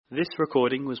This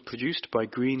recording was produced by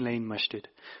Green Lane Masjid.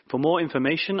 For more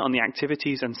information on the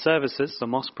activities and services the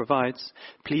mosque provides,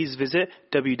 please visit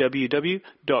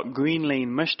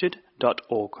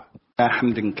www.greenlanemasjid.org.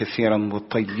 حمدا كثيرا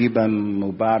وطيبا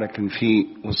مباركا فيه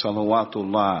وصلوات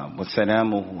الله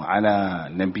وسلامه على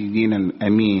نبينا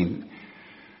الأمين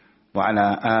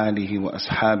وعلى آله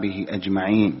وأصحابه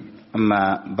أجمعين.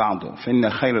 أما بعد فإن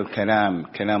خير الكلام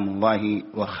كلام الله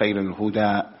وخير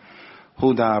الهدى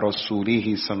هدى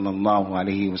رسوله صلى الله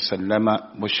عليه وسلم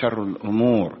وشر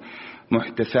الأمور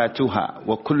محدثاتها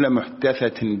وكل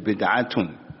محدثة بدعة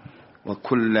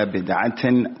وكل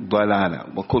بدعة ضلالة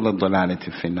وكل ضلالة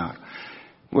في النار.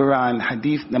 We're on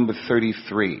hadith number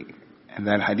 33, and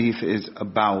that hadith is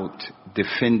about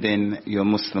defending your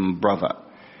Muslim brother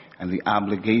and the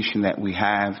obligation that we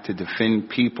have to defend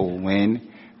people when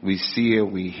we see or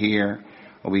we hear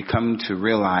or we come to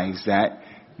realize that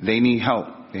they need help.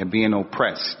 They're being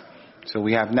oppressed. So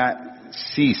we have not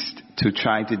ceased to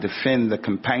try to defend the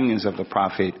companions of the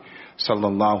Prophet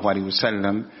sallallahu alaihi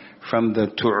wasallam from the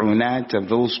tu'unat of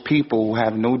those people who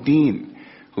have no deen,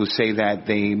 who say that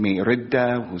they made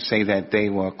ridda, who say that they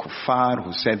were kuffar,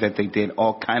 who said that they did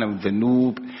all kind of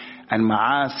dhanub and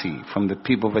ma'asi from the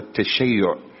people of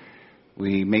Tashayyu'.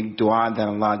 We make dua that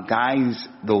Allah guides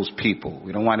those people.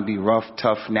 We don't want to be rough,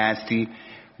 tough, nasty.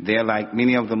 They're like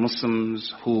many of the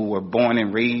Muslims who were born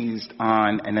and raised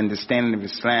on an understanding of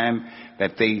Islam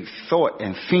that they thought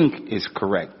and think is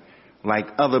correct, like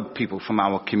other people from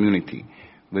our community.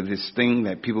 With this thing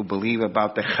that people believe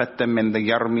about the khatam and the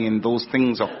yarmi and those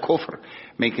things are kufr,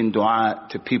 making dua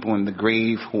to people in the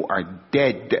grave who are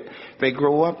dead. They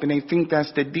grow up and they think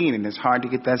that's the deen, and it's hard to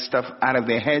get that stuff out of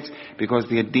their heads because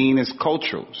their deen is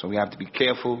cultural. So we have to be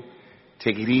careful,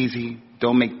 take it easy,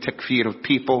 don't make takfir of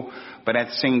people, but at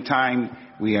the same time,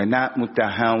 we are not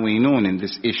mutahawinun in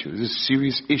this issue. This is a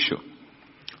serious issue.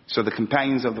 So the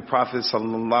companions of the Prophet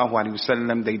sallallahu alaihi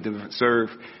wasallam, they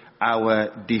deserve our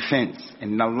defense.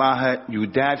 Inna Allah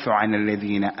yudafi'u 'an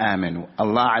alladhina amanu.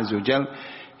 Allah Azza wa Jal,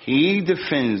 He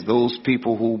defends those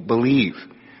people who believe.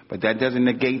 But that doesn't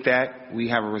negate that we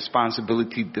have a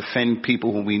responsibility to defend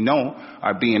people who we know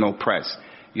are being oppressed.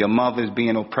 Your mother is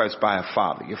being oppressed by her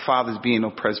father. Your father is being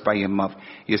oppressed by your mother.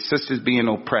 Your sister is being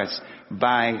oppressed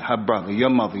by her brother, your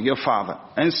mother, your father,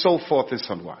 and so forth and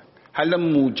so on.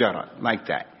 Halam mujara, like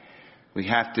that. We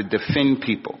have to defend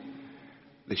people.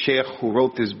 The Sheikh who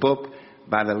wrote this book,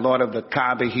 by the Lord of the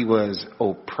Kaaba, he was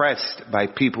oppressed by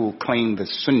people who claim the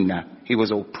Sunnah. He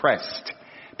was oppressed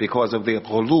because of the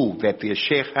ghulu that the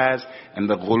Sheikh has and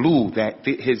the ghulu that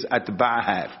his atba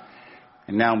have.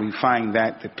 And now we find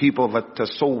that the people of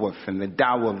Tasawwuf and the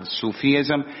Dawah of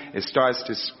Sufism, it starts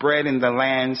to spread in the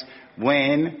lands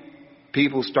when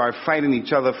people start fighting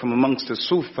each other from amongst the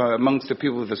Sufa, amongst the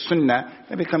people of the Sunnah.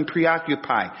 They become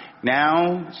preoccupied.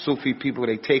 Now, Sufi people,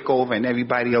 they take over and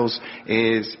everybody else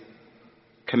is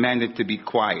commanded to be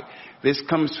quiet. This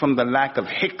comes from the lack of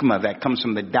hikmah that comes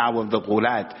from the da'wah of the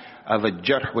ghulat, of a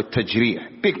jarh wa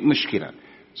tajrih. Big mushkila.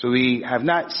 So we have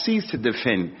not ceased to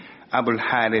defend Abu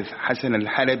al-Harith Hassan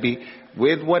al-Halabi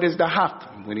with what is the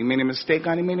haqq. When he made a mistake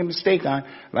on, he made a mistake on,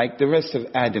 like the rest of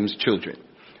Adam's children.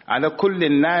 Ala kulli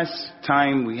nas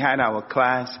time we had our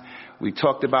class, we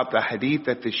talked about the hadith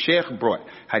that the Sheikh brought,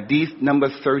 hadith number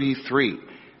 33. And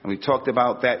we talked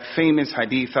about that famous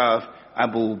hadith of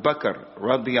Abu Bakr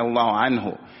radiyallahu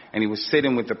anhu. And he was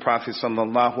sitting with the Prophet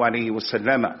sallallahu alaihi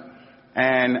wasallam.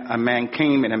 And a man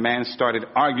came and a man started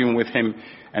arguing with him.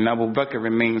 And Abu Bakr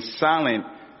remained silent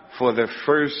for the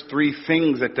first three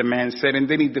things that the man said. And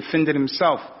then he defended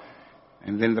himself.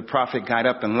 And then the Prophet got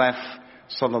up and left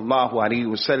sallallahu alaihi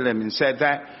wasallam and said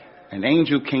that an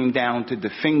angel came down to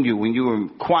defend you when you were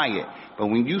quiet, but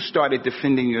when you started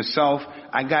defending yourself,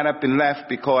 I got up and left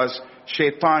because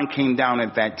shaitan came down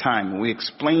at that time. We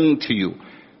explained to you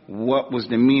what was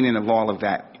the meaning of all of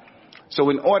that. So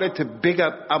in order to big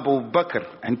up Abu Bakr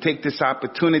and take this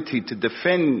opportunity to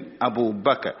defend Abu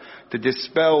Bakr, to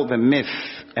dispel the myth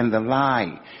and the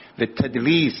lie, the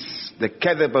tadlis, the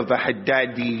kadhib of the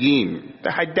Haddadiyin, the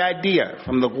Haddadiyah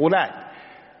from the Ghulat,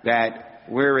 that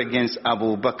we're against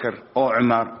Abu Bakr or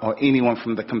Umar or anyone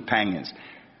from the companions.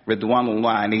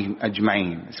 Ridwanullah alayhim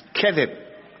ajma'in. It's kadhib.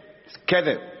 It's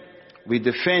kadhib. We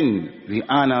defend the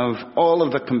honor of all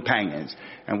of the companions.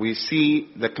 And we see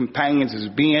the companions as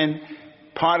being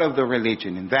part of the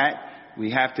religion. In that, we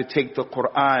have to take the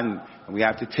Quran, and we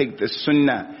have to take the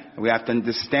Sunnah, and we have to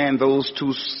understand those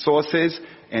two sources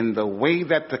in the way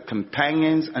that the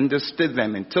companions understood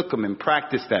them and took them and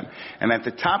practiced them. And at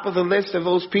the top of the list of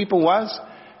those people was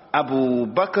Abu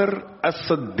Bakr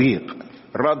as-Siddiq.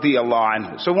 radiyallahu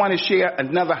anhu. So I want to share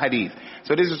another hadith.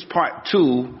 So this is part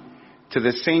 2 to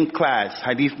the same class,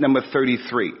 hadith number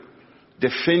 33.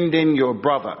 Defending your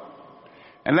brother.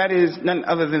 And that is none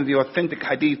other than the authentic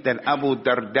hadith that Abu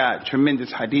Darda,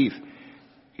 tremendous hadith.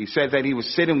 He said that he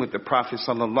was sitting with the Prophet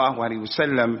sallallahu alaihi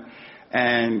wasallam,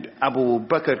 and Abu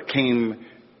Bakr came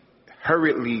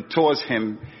hurriedly towards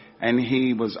him, and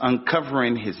he was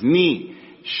uncovering his knee,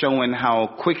 showing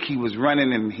how quick he was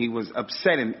running, and he was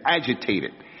upset and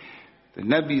agitated. The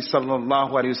Nabi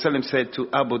sallallahu alaihi wasallam said to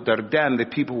Abu Darda, and the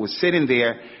people were sitting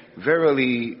there,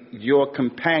 verily your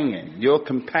companion,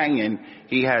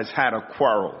 he has had a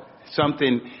quarrel.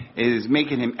 Something is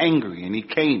making him angry. And he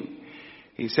came.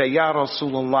 He said, Ya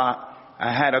Rasulullah,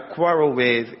 I had a quarrel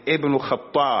with Ibn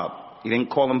al-Khattab. He didn't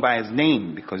call him by his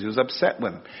name because he was upset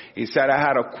with him. He said, I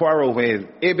had a quarrel with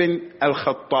Ibn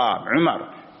al-Khattab,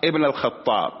 Umar, Ibn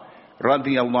al-Khattab,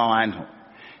 radiyallahu anhu.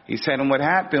 He said, and what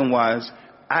happened was,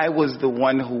 I was the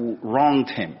one who wronged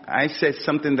him. I said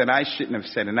something that I shouldn't have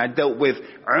said, and I dealt with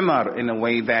Umar in a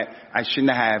way that I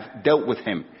shouldn't have dealt with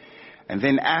him. And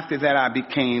then after that, I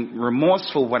became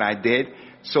remorseful what I did,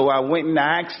 so I went and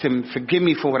I asked him, forgive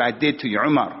me for what I did to you,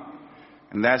 Umar.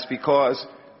 And that's because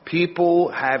people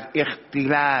have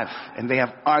ikhtilaf, and they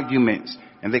have arguments,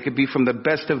 and they could be from the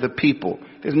best of the people.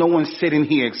 There's no one sitting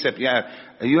here except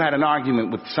you had an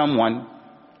argument with someone,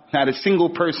 not a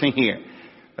single person here.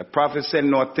 The Prophet said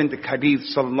in authentic hadith,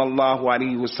 sallallahu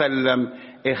alaihi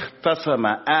wasallam,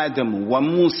 ikhtasama Adam wa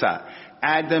Musa.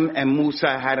 Adam and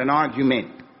Musa had an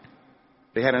argument.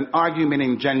 They had an argument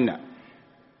in Jannah.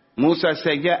 Musa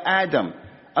said, Ya Adam,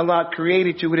 Allah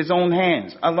created you with his own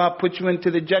hands. Allah put you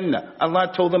into the Jannah.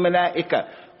 Allah told the Malaika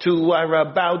to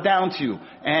bow down to you.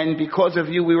 And because of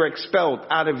you, we were expelled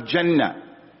out of Jannah.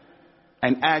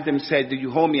 And Adam said, do you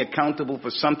hold me accountable for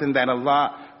something that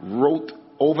Allah wrote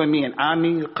over me and on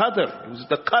me? Qadr. It was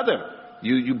the Qadr.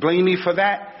 You blame me for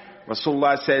that?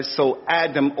 Rasulullah says, so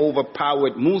Adam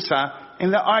overpowered Musa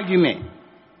in the argument.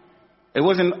 It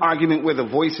wasn't an argument where the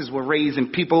voices were raised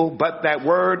in people, but that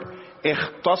word,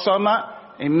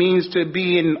 ikhtasama, it means to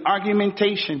be in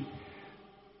argumentation.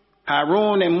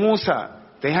 Harun and Musa,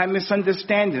 they had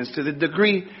misunderstandings to the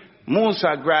degree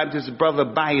Musa grabbed his brother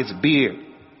by his beard.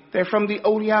 They're from the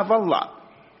awliya of Allah.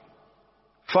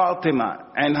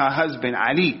 Fatima and her husband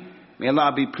Ali, may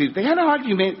Allah be pleased, they had an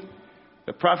argument.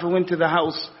 The Prophet went to the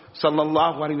house,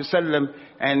 sallallahu alaihi wasallam,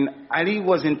 and Ali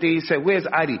wasn't there. He said, where's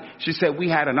Ali? She said, we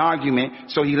had an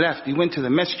argument. So he left. He went to the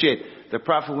masjid. The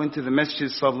Prophet went to the masjid,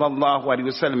 sallallahu alaihi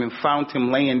wasallam, and found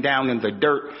him laying down in the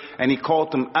dirt, and he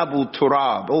called him Abu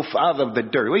Turab, oh father of the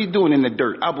dirt. What are you doing in the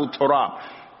dirt? Abu Turab.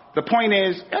 The point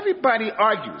is, everybody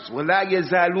argues. وَلَا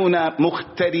يَزَالُونَ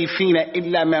مُخْتَرِفِينَ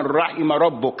إِلَّا مَنْ رَحِمَ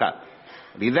رَبُّكَ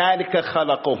لِذَلِكَ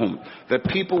خَلَقُهُم. The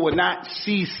people will not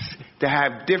cease to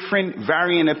have different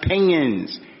varying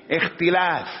opinions,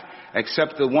 ikhtilaf,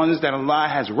 except the ones that Allah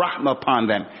has rahmah upon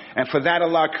them. And for that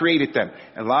Allah created them.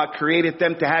 Allah created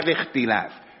them to have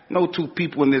ikhtilaf. No two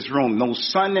people in this room, no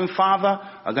son and father,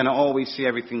 are going to always see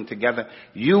everything together.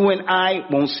 You and I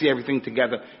won't see everything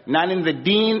together. Not in the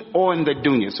deen or in the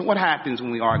dunya. So what happens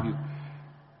when we argue?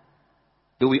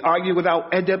 Do we argue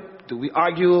without adab? Do we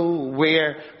argue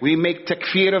where we make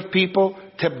takfir of people,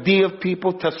 tabdi of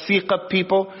people, tafsiq of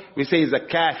people? We say he's a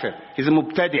kafir, he's a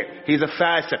mubtadi', he's a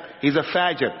fasiq, he's a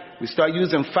fajr. We start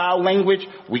using foul language,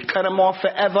 we cut him off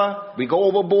forever, we go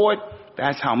overboard.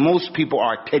 That's how most people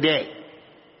are today.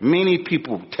 Many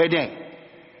people today.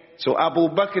 So Abu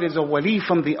Bakr is a wali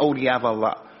from the awliya of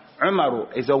Allah.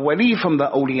 Umar is a wali from the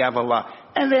awliya of Allah.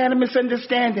 And they had a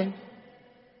misunderstanding.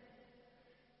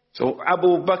 So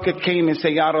Abu Bakr came and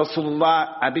said, Ya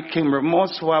Rasulullah, I became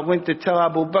remorseful. I went to tell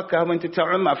Abu Bakr, I went to tell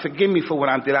Umar, forgive me for what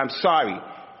I did, I'm sorry.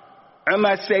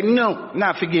 Umar said, no,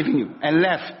 not forgiving you, and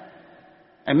left.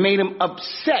 And made him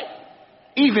upset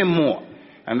even more.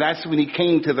 And that's when he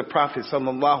came to the Prophet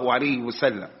sallallahu alaihi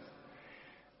wasallam.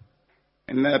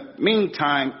 In the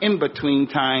meantime, in between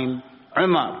time,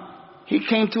 Umar, he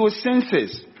came to his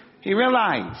senses. He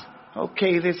realized,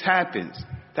 okay, this happens.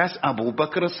 That's Abu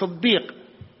Bakr as-Siddiq.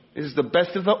 This is the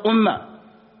best of the ummah.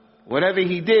 Whatever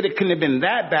he did, it couldn't have been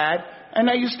that bad. And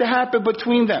that used to happen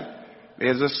between them.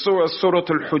 There's a surah, Surah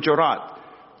Al-Hujurat.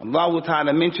 Allah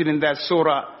Ta'ala mentioned in that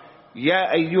surah,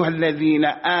 يا أيها الذين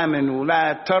آمنوا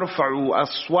لا ترفعوا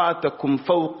أصواتكم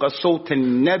فوق صوت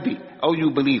النبي. Oh,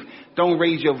 you believe. Don't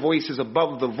raise your voices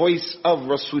above the voice of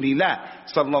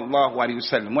Rasulullah sallallahu alaihi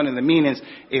wasallam. One of the meanings,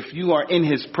 if you are in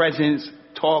his presence,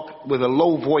 talk with a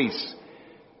low voice.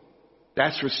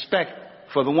 That's respect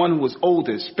for the one who is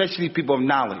older, especially people of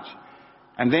knowledge.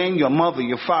 And then your mother,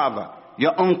 your father,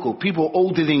 your uncle, people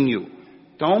older than you.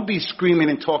 Don't be screaming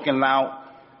and talking loud.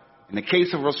 In the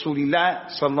case of Rasulullah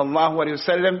sallallahu alaihi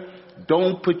wasallam,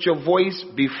 don't put your voice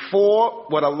before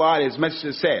what Allah and His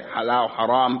Messenger said. Halal,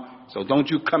 haram. So don't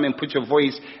you come and put your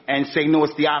voice and say, no,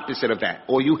 it's the opposite of that.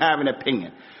 Or you have an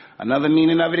opinion. Another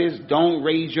meaning of it is, don't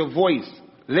raise your voice.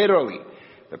 Literally.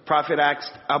 The Prophet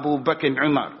asked Abu Bakr and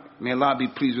Umar, may Allah be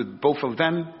pleased with both of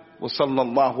them, wa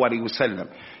sallallahu alaihi wasallam.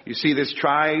 You see this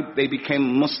tribe, they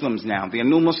became Muslims now. They are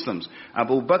new Muslims.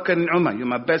 Abu Bakr and Umar, you're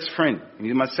my best friend. And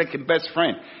you're my second best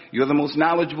friend. You're the most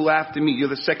knowledgeable after me. You're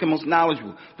the second most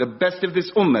knowledgeable. The best of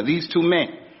this ummah, these two men.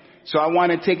 So I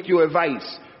want to take your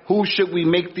advice. Who should we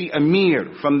make the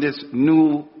Amir from this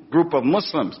new group of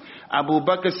Muslims? Abu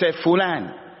Bakr said,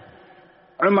 Fulan.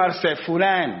 Umar said,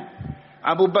 Fulan.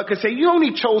 Abu Bakr said, you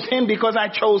only chose him because I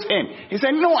chose him. He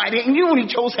said, no, I didn't. You only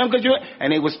chose him because you...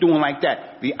 And they was doing like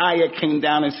that. The ayah came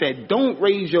down and said, don't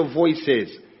raise your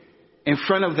voices in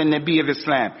front of the Nabi of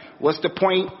Islam. What's the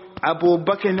point? Abu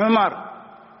Bakr and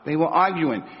Umar, they were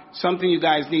arguing. Something you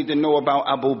guys need to know about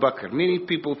Abu Bakr. Many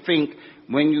people think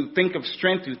when you think of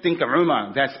strength, you think of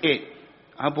Umar. That's it.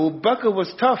 Abu Bakr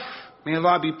was tough. May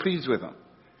Allah be pleased with him.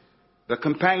 The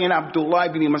companion Abdullah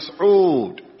ibn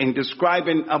Mas'ud, in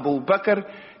describing Abu Bakr,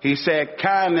 he said,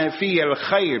 كَانَ فِيَ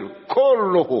الْخَيْرُ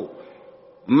كُلُّهُ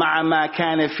مَعَ مَا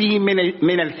كَانَ فِيهِ مِنَ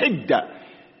الْحِدَّةِ.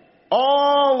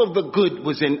 All of the good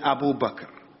was in Abu Bakr.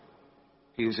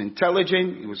 He was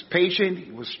intelligent, he was patient,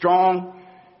 he was strong,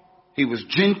 he was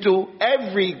gentle.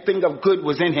 Everything of good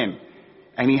was in him.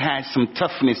 And he had some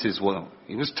toughness as well.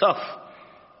 He was tough.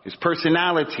 His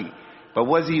personality. But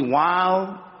was he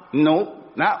wild? No.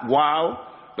 Not wild,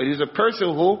 but he's a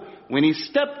person who, when he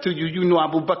stepped to you, you know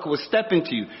Abu Bakr was stepping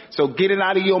to you. So get it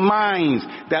out of your minds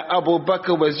that Abu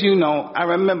Bakr was, I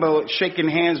remember shaking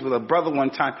hands with a brother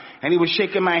one time, and he was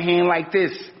shaking my hand like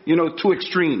this, two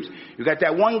extremes. You got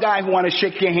that one guy who want to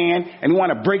shake your hand, and he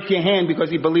want to break your hand because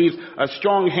he believes a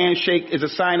strong handshake is a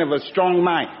sign of a strong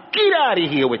mind. Get out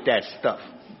of here with that stuff.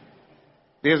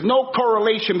 There's no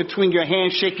correlation between your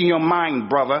hand shaking your mind,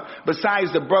 brother.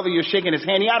 Besides the brother you're shaking his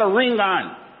hand, he had a ring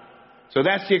on. So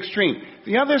that's the extreme.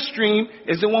 The other extreme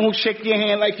is the one who shakes your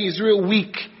hand like he's real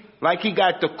weak. Like he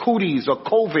got the cooties or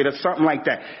COVID or something like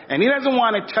that. And he doesn't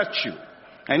want to touch you.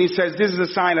 And he says this is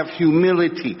a sign of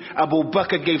humility. Abu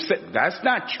Bakr gave... That's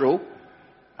not true.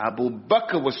 Abu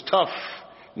Bakr was tough.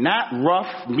 Not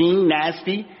rough, mean,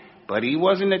 nasty. But he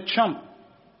wasn't a chump.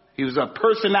 He was a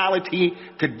personality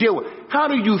to deal with. How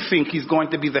do you think he's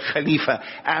going to be the Khalifa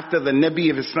after the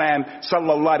Nabi of Islam,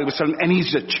 sallallahu alaihi wasallam, and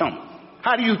he's a chump?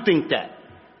 How do you think that?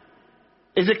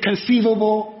 Is it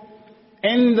conceivable?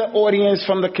 In the audience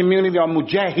from the community are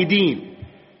mujahideen.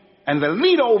 And the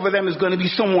leader over them is going to be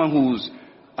someone who's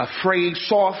afraid,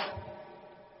 soft.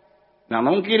 Now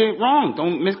don't get it wrong.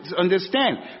 Don't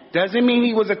misunderstand. Doesn't mean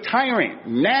he was a tyrant,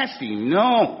 nasty.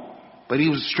 No. But he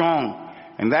was strong.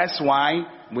 And that's why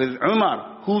with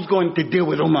Umar, who's going to deal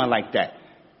with Umar like that?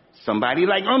 Somebody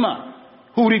like Umar.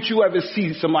 Who did you ever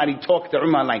see somebody talk to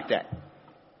Umar like that?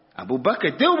 Abu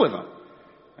Bakr deal with him.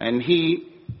 And he,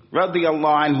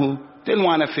 radiyallahu anhu, didn't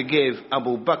want to forgive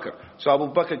Abu Bakr. So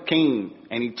Abu Bakr came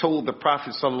and he told the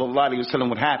Prophet sallallahu alaihi wasallam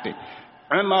what happened.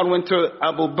 Umar went to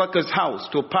Abu Bakr's house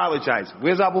to apologize.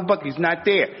 Where's Abu Bakr? He's not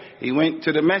there. He went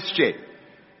to the masjid.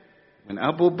 When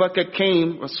Abu Bakr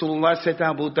came, Rasulullah said to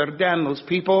Abu Darda, those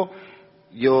people,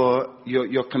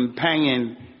 your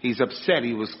companion, he's upset.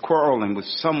 He was quarreling with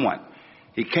someone.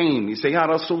 He came. He said, Ya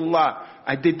Rasulullah,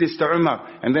 I did this to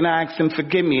Umar. And then I asked him,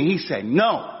 forgive me. And he said,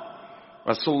 no.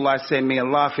 Rasulullah said, may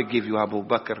Allah forgive you, Abu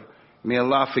Bakr. May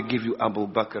Allah forgive you, Abu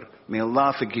Bakr. May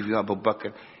Allah forgive you, Abu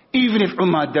Bakr. Even if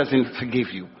Umar doesn't forgive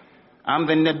you. I'm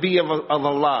the Nabi of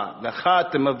Allah, the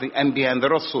Khatam of the Anbiya and the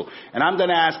Rasul. And I'm going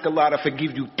to ask Allah to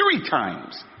forgive you 3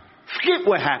 times. Forget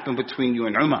what happened between you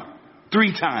and Umar.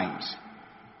 3 times.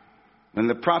 When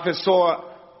the Prophet saw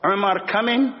Umar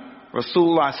coming,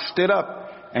 Rasulullah stood up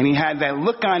and he had that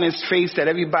look on his face that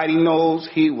everybody knows.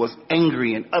 He was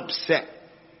angry and upset.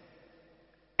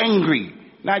 Angry.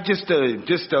 Not just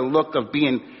a look of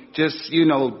being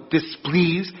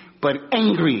displeased, but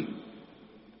angry.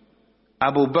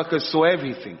 Abu Bakr saw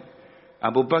everything.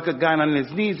 Abu Bakr got on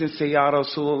his knees and said, Ya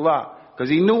Rasulullah,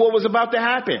 because he knew what was about to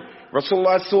happen.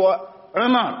 Rasulullah saw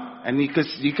Umar, and you could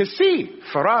see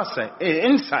farasa,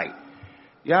 insight.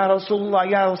 Ya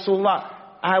Rasulullah, Ya Rasulullah,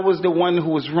 I was the one who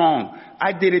was wrong.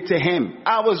 I did it to him.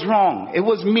 I was wrong. It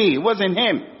was me. It wasn't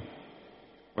him.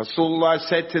 Rasulullah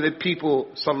said to the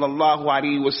people, sallallahu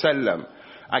alaihi wasallam,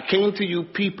 I came to you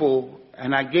people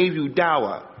and I gave you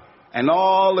dawah. And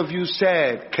all of you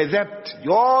said, kadhabt.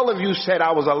 All of you said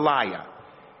I was a liar.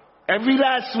 Every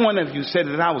last one of you said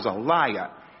that I was a liar.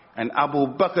 And Abu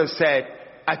Bakr said,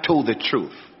 I told the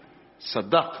truth.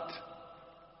 Sadaqt.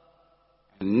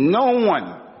 No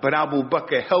one but Abu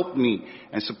Bakr helped me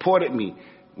and supported me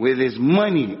with his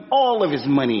money. All of his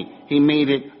money, he made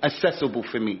it accessible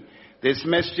for me. This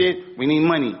masjid, we need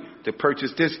money to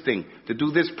purchase this thing, to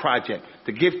do this project,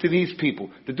 to give to these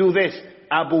people, to do this.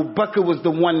 Abu Bakr was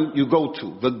the one you go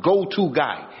to, the go-to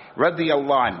guy, radiyallahu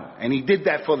anhu. And he did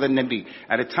that for the Nabi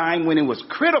at a time when it was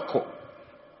critical.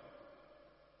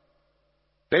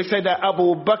 They said that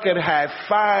Abu Bakr had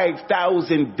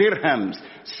 5,000 dirhams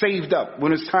saved up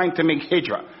when it was time to make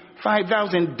hijrah.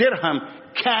 5,000 dirham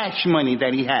cash money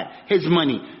that he had, his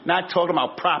money, not talking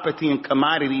about property and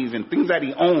commodities and things that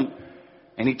he owned.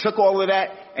 And he took all of that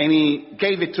and he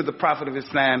gave it to the Prophet of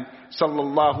Islam,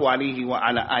 sallallahu alaihi wa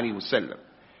ala alihi wasallam.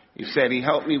 He said he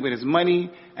helped me with his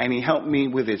money and he helped me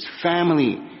with his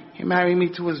family. He married me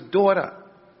to his daughter,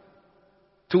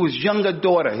 to his younger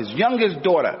daughter, his youngest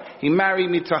daughter. He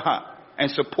married me to her and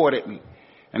supported me.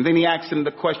 And then he asked him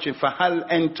the question,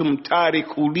 فَهَلْ أَنْتُمْ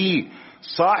تَارِكُوا لِي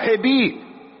صَاحِبِي?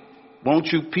 Won't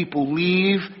you people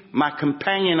leave my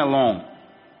companion alone?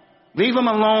 Leave him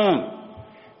alone.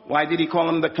 Why did he call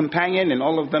him the companion? And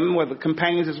all of them were the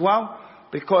companions as well?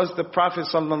 Because the Prophet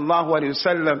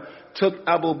ﷺ took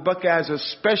Abu Bakr as a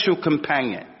special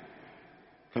companion.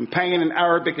 Companion in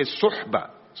Arabic is suhba,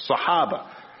 sahaba,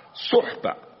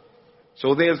 suhba.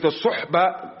 So there's the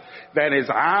suhba that is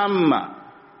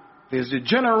amma. There's the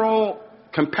general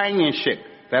companionship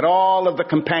that all of the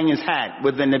companions had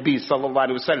with the Nabi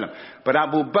ﷺ. But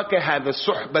Abu Bakr had the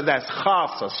suhba that's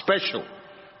khasa, special,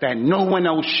 that no one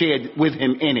else shared with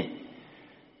him in it.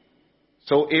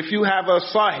 So if you have a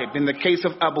sahib, in the case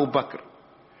of Abu Bakr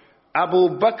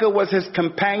was his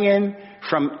companion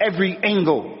from every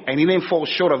angle, and he didn't fall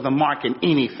short of the mark in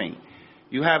anything.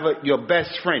 You have your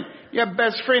best friend. Your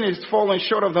best friend is falling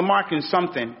short of the mark in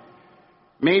something.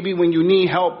 Maybe when you need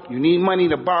help, you need money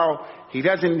to borrow, he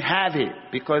doesn't have it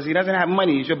because he doesn't have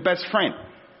money. He's your best friend.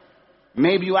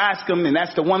 Maybe you ask him, and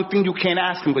that's the one thing you can't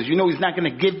ask him because you know he's not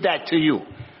going to give that to you.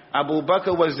 Abu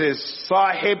Bakr was his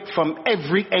sahib from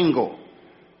every angle.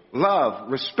 Love,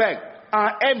 respect,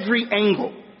 on every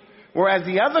angle. Whereas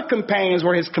the other companions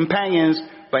were his companions,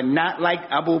 but not like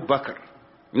Abu Bakr.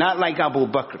 Not like Abu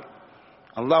Bakr.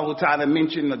 Allah Ta'ala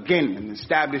mentioned again and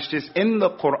established this in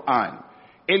the Quran.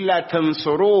 إِلَّا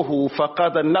تَنْصُرُوهُ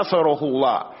فَقَدْ نَصَرَهُ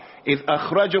اللَّهُ إِذْ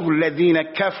أَخْرَجَهُ الَّذِينَ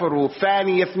كَفَرُوا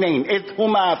ثَانِيَ اثْنَيْنِ إِذْ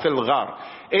هُمَا فِي الْغَارِ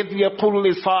إِذْ يَقُولُ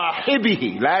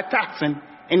لِصَاحِبِهِ لَا تَحْزَنْ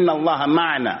إِنَّ اللَّهَ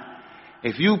مَعَنَا.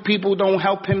 If you people don't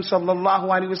help him, sallallahu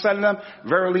alaihi wasallam,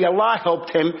 verily Allah helped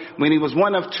him when he was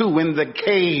one of two in the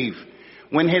cave.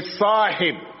 When his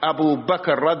sahib, Abu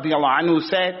Bakr radiallahu anhu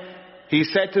he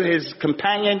said to his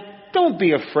companion, don't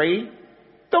be afraid.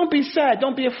 Don't be sad.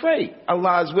 Don't be afraid.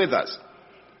 Allah is with us.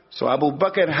 So Abu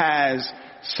Bakr has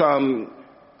some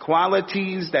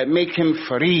qualities that make him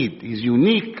fareed. He's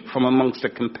unique from amongst the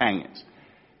companions.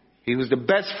 He was the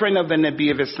best friend of the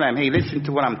Nabi of Islam. Hey, listen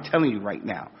to what I'm telling you right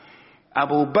now.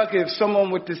 Abu Bakr, if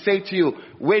someone were to say to you,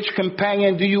 which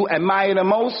companion do you admire the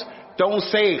most? Don't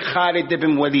say Khalid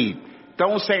ibn Walid.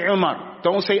 Don't say Umar.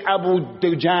 Don't say Abu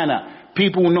Dujana.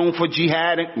 People known for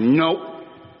jihad. No.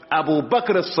 Abu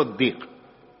Bakr as-Siddiq.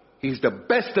 He's the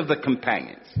best of the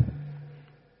companions.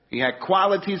 He had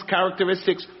qualities,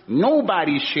 characteristics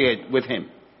nobody shared with him.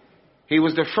 He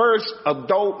was the first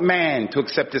adult man to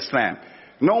accept Islam.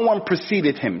 No one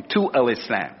preceded him to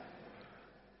al-Islam.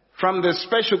 From the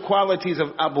special qualities of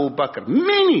Abu Bakr,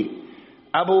 many.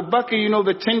 Abu Bakr, you know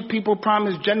the 10 people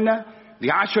promised Jannah? The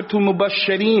Ashratul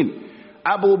Mubashireen.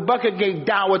 Abu Bakr gave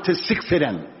da'wah to 6 of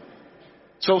them.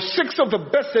 So 6 of the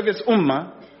best of his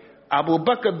ummah, Abu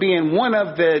Bakr being one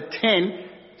of the 10,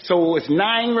 so it's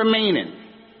 9 remaining.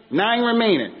 9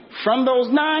 remaining. From those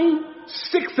 9,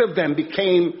 6 of them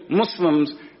became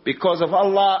Muslims because of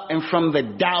Allah and from the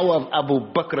da'wah of Abu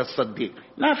Bakr as-Siddiq.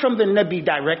 Not from the Nabi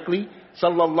directly,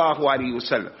 sallallahu alayhi wa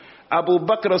sallam. Abu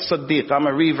Bakr as-Siddiq, I'm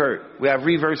a revert. We have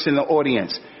reverts in the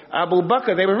audience. Abu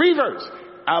Bakr, they were reverts.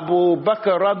 Abu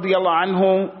Bakr radiallahu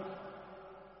anhu,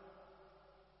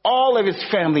 all of his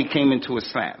family came into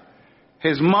Islam.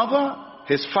 His mother,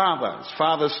 his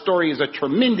father's story is a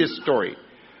tremendous story.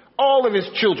 All of his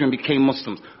children became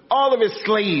Muslims. All of his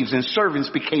slaves and servants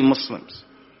became Muslims.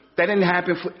 That didn't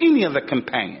happen for any other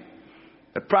companion.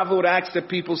 The Prophet would ask the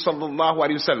people, sallallahu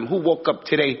alaihi wasallam, who woke up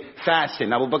today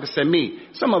fasting? Abu Bakr said, me.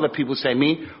 Some other people said,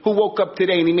 me. Who woke up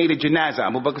today and he made a janazah?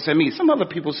 Abu Bakr said, me. Some other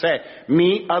people said,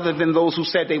 me, other than those who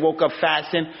said they woke up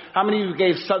fasting. How many of you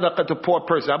gave sadaqah to poor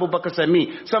person? Abu Bakr said,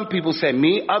 me. Some people said,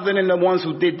 me, other than the ones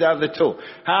who did the other two.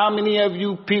 How many of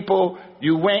you people,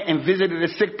 you went and visited a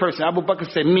sick person? Abu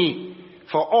Bakr said, me.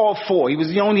 for all four. He was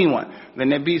the only one. The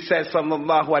Nabi said,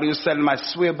 sallallahu alayhi wa sallam, I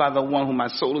swear by the one whom my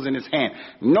soul is in his hand.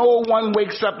 No one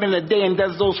wakes up in the day and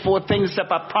does those four things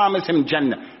except I promise him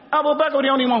Jannah. Abu Bakr was the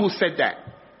only one who said that.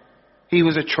 He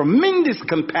was a tremendous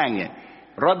companion.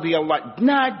 Radiyallahu,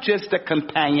 not just a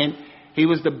companion. He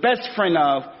was the best friend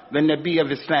of the Nabi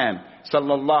of Islam,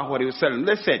 sallallahu alayhi wa sallam.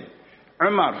 Listen,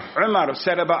 Umar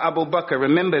said about Abu Bakr,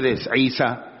 remember this,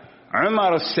 Isa.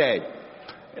 Umar said,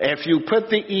 if you put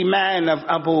the iman of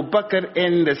Abu Bakr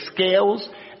in the scales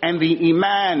and the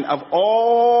iman of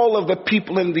all of the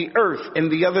people in the earth in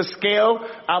the other scale,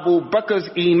 Abu Bakr's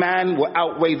iman will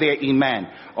outweigh their iman.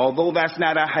 Although that's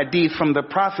not a hadith from the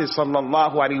Prophet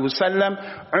sallallahu alaihi wasallam,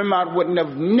 Umar wouldn't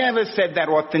have never said that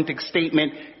authentic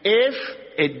statement if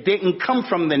it didn't come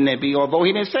from the Nabi. Although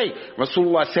he didn't say,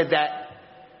 Rasulullah said that.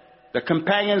 The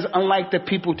companions, unlike the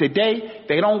people today,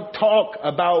 they don't talk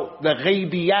about the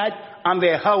ghaibiyat on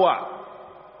their hawa.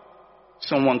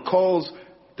 Someone calls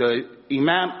the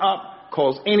imam up,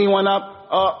 calls anyone up.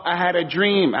 Oh, I had a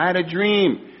dream.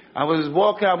 I was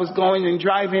walking, I was going and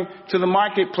driving to the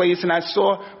marketplace, and I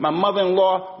saw my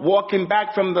mother-in-law walking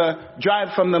back from the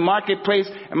drive from the marketplace,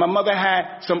 and my mother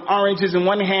had some oranges in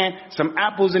one hand, some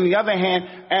apples in the other hand,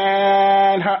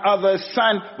 and her other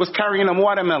son was carrying a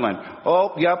watermelon.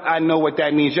 Oh, yep, I know what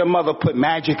that means. Your mother put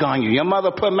magic on you. Your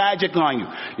mother,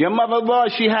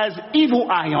 Lord, she has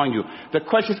evil eye on you. The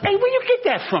question is, hey, where you get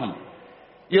that from?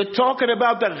 You're talking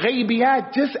about the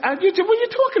ghaibiyat. What are you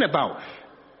talking about?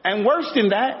 And worse than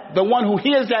that, the one who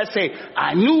hears that say,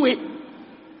 I knew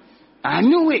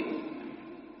it.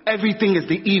 Everything is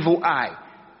the evil eye.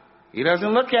 He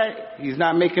doesn't look at, he's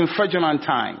not making fajr on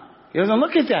time. He doesn't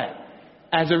look at that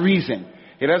as a reason.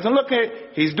 He doesn't look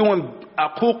at, he's doing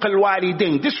aquq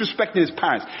al-walidain, disrespecting his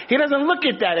parents. He doesn't look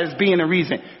at that as being a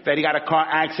reason that he got a car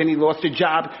accident, he lost a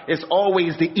job. It's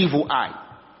always the evil eye.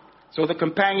 So the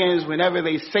companions, whenever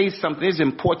they say something, there's an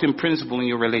important principle in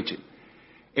your religion.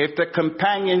 If the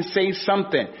companion says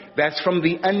something that's from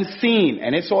the unseen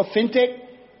and it's authentic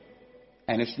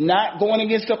and it's not going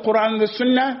against the Quran and the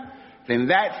Sunnah, then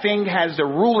that thing has the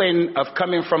ruling of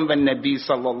coming from the Nabi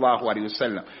sallallahu alaihi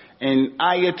wasallam. In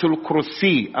Ayatul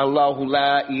Kursi, Allahu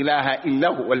la ilaha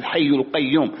illahu al-hayyul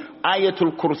qayyum.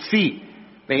 Ayatul Kursi,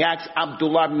 they asked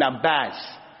Abdullah ibn Abbas,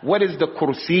 what is the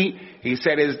Kursi? He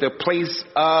said it's the place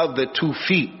of the 2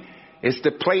 feet. It's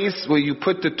the place where you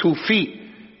put the 2 feet.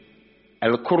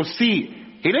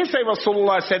 Al-Kursi. He didn't say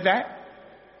Rasulullah said that.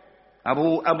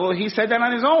 He said that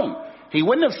on his own. He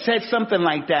wouldn't have said something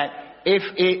like that if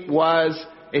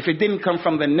it didn't come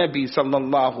from the Nabi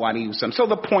sallallahu alaihi wasallam. So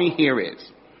the point here is,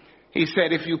 he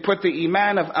said if you put the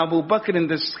iman of Abu Bakr in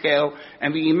the scale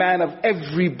and the iman of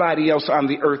everybody else on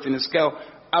the earth in the scale,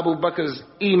 Abu Bakr's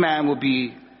iman will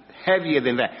be heavier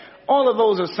than that. All of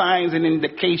those are signs and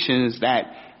indications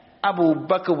that Abu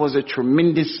Bakr was a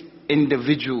tremendous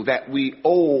individual that we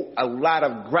owe a lot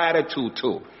of gratitude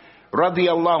to.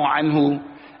 Radiyallahu anhu,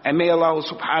 and may Allah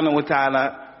subhanahu wa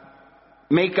ta'ala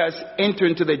make us enter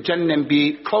into the Jannah and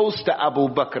be close to Abu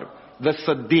Bakr, the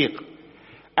Siddiq.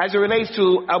 As it relates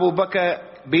to Abu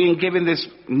Bakr being given this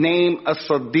name, a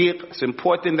Siddiq, it's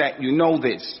important that you know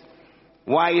this.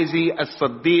 Why is he a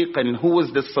Siddiq and who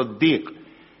is the Siddiq?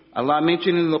 Allah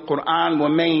mentioned in the Quran,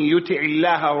 وَمَن يُطِعِ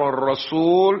اللَّهَ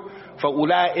وَالرَّسُولَ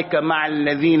فَأُولَٰئِكَ مَعَ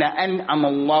الَّذِينَ أَنْعَمَ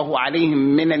اللَّهُ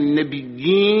عَلَيْهِم مِّنَ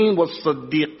النَّبِيِّينَ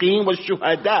وَالصِّدِّيقِينَ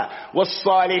وَالشُّهَدَاءِ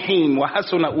وَالصَّالِحِينَ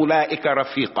وَحَسُنَ أُولَٰئِكَ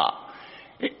رَفِيقًا.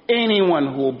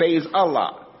 Anyone who obeys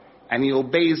Allah and he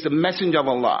obeys the messenger of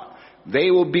Allah,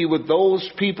 they will be with those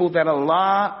people that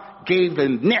Allah gave the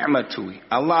ni'mah to.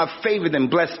 Allah favored and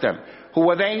blessed them. Who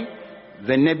are they?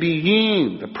 The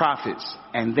Nabiyyin, the prophets.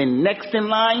 And then next in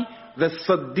line, the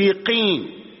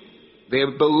Siddiqeen.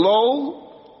 They're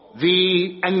below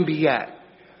the Anbiya.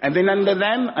 And then under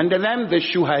them, the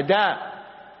Shuhada.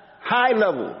 High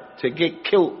level to get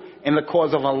killed in the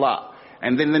cause of Allah.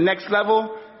 And then the next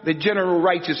level, the general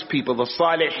righteous people, the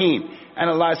Salihin. And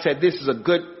Allah said this is a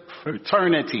good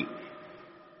fraternity.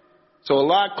 So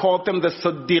Allah called them the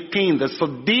Siddiqeen. The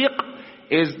Siddiq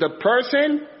is the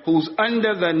person who's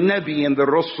under the Nabi and the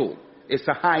Rasul. It's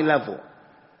a high level.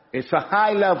 It's a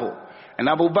high level. And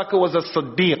Abu Bakr was a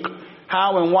Siddiq.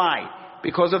 How and why?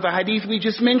 Because of the hadith we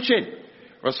just mentioned.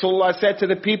 Rasulullah said to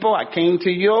the people, I came to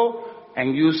you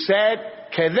and you said,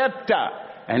 Kadhabta.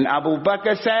 And Abu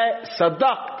Bakr said,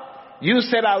 Sadaq. You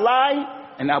said I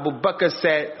lie. And Abu Bakr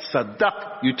said,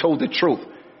 Sadaq. You told the truth.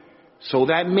 So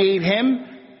that made him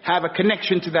have a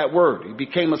connection to that word. He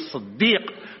became a Siddiq.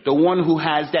 The one who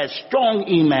has that strong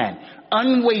iman,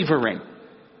 unwavering,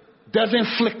 doesn't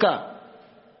flicker.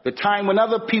 The time when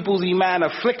other people's iman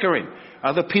are flickering,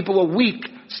 other people are weak,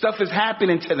 stuff is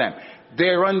happening to them.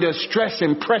 They're under stress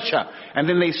and pressure. And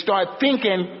then they start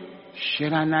thinking,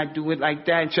 should I not do it like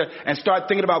that? And start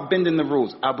thinking about bending the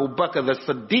rules. Abu Bakr, the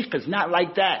Siddiq, is not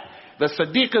like that. The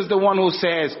Siddiq is the one who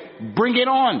says, bring it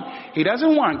on. He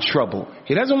doesn't want trouble.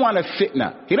 He doesn't want a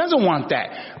fitna. He doesn't want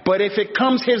that. But if it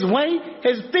comes his way,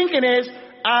 his thinking is,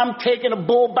 I'm taking a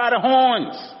bull by the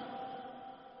horns.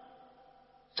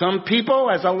 Some people,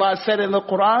 as Allah said in the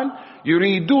Quran,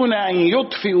 يُرِيدُونَ أَن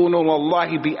يُطْفِئُوا نُورَ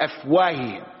اللَّهِ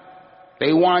بِأَفْوَاهِهِمْ.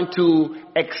 They want to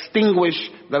extinguish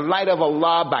the light of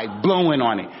Allah by blowing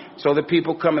on it. So the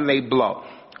people come and they blow.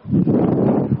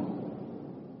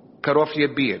 Cut off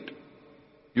your beard.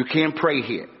 You can't pray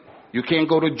here. You can't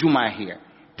go to Jummah here.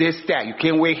 This, that. You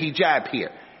can't wear hijab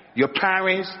here. Your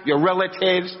parents, your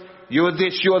relatives, you're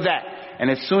this, you're that. And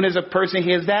as soon as a person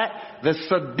hears that, the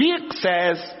Siddiq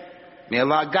says, may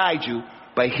Allah guide you,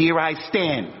 but here I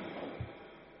stand.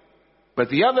 But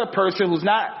the other person who's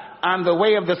not on the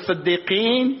way of the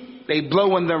Siddiqeen, they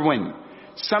blow in the wind.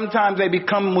 Sometimes they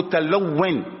become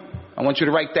mutalawwin. I want you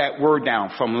to write that word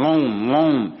down from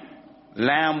loam,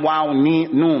 lam, waw,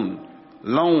 noon,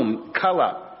 loam,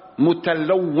 color,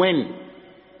 mutalawwin.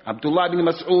 Abdullah bin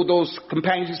Mas'ud, those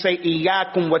companions who say,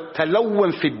 Iyakum wa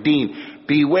talawwin fid deen.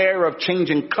 Beware of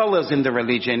changing colors in the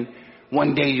religion.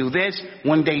 One day you this,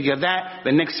 one day you're that,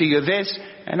 the next day you're this.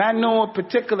 And I know a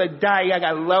particular da'i, I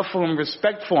got love for him,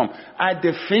 respect for him. I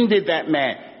defended that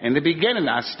man. In the beginning,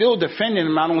 I still defend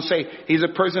him. I don't say he's a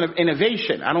person of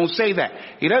innovation. I don't say that.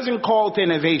 He doesn't call to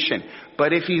innovation.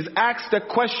 But if he's asked a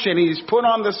question, he's put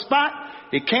on the spot,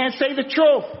 he can't say the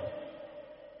truth.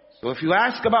 So if you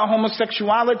ask about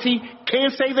homosexuality,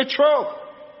 can't say the truth.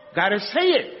 Gotta say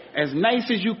it as nice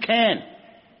as you can.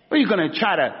 What are you gonna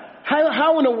try to,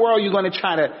 how in the world are you gonna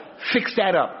try to fix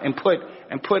that up and put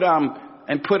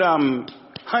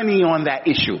honey on that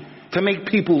issue to make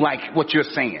people like what you're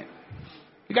saying?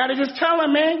 You gotta just tell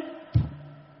them, man.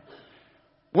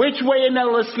 Which way in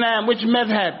Islam, which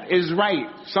madhab is right?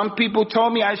 Some people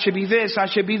told me I should be this, I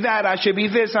should be that, I should be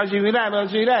this, I should be that, I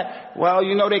should be that. Well,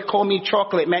 you know they call me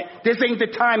chocolate, man. This ain't the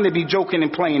time to be joking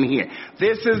and playing here.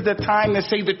 This is the time to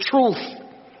say the truth.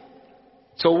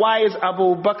 So why is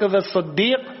Abu Bakr the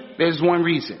Siddiq? There's one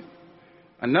reason.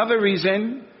 Another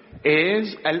reason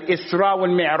is Al-Isra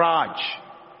wal-Mi'raj.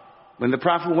 When the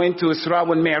Prophet went to Isra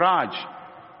wal-Mi'raj,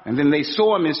 and then they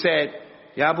saw him and said,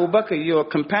 Ya Abu Bakr, your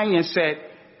companion said,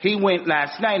 he went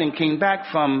last night and came back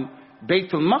from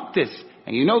Bayt al-Maqdis.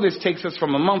 And you know this takes us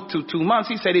from a month to 2 months.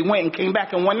 He said he went and came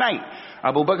back in one night.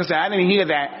 Abu Bakr said, I didn't hear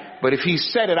that, but if he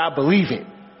said it, I believe it.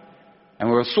 And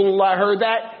when Rasulullah heard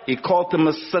that, he called him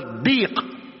a Siddiq.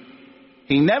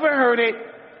 He never heard it,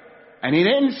 and he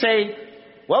didn't say,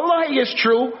 Wallahi it's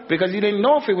true, because he didn't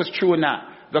know if it was true or not.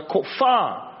 The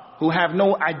kuffar who have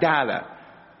no adala.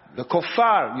 The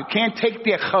kuffar, you can't take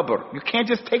their khabar. You can't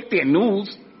just take their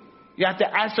news. You have to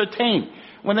ascertain.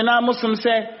 When the non-Muslim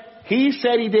said, he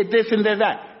said he did this and did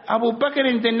that. Abu Bakr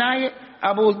didn't deny it.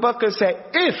 Abu Bakr said,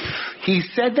 if he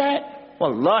said that,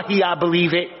 wallahi I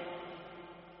believe it.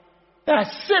 That's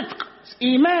sidq, it's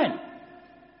iman.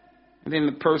 And then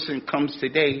the person comes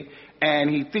today and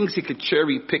he thinks he could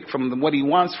cherry pick from what he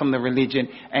wants from the religion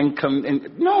and come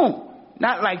and no,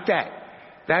 not like that.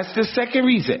 That's the second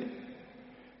reason.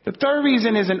 The third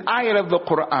reason is an ayat of the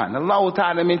Quran. Allah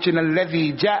Ta'ala mentioned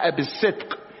الَّذِي جَاءَ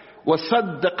بِالصِّدْقِ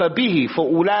وَصَدَّقَ بِهِ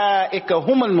فَأُولَٰئِكَ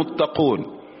هُمُ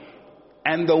الْمُتَّقُونَ.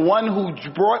 And the one who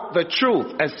brought the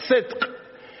truth as sidq,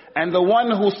 and the one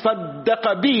who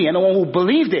صَدَّقَ بِهِ, and the one who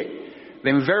believed it,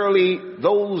 then verily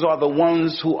those are the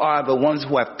ones who have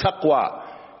taqwa.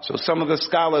 So some of the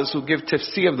scholars who give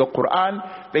tafsir of the Quran,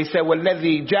 they say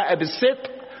وَالَّذِي جَاءَ بِالصِّدْقِ,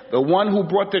 the one who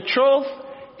brought the truth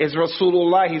is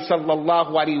Rasulullah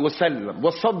sallallahu alaihi wasallam.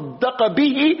 وَصَدَّقَ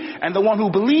بِهِ, and the one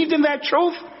who believed in that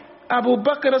truth, Abu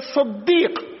Bakr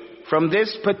as-Siddiq, from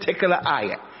this particular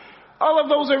ayah. All of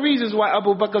those are reasons why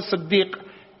Abu Bakr as-Siddiq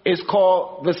is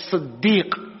called the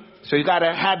Siddiq. So you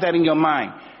gotta have that in your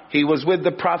mind. He was with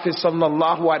the Prophet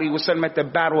sallallahu alaihi wasallam at the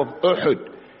battle of Uhud.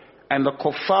 And the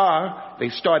kuffar, they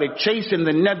started chasing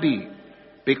the Nabi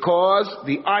because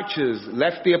the archers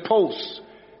left their posts.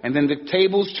 And then the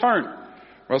tables turned.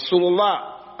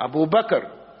 Rasulullah, Abu Bakr,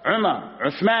 Umar,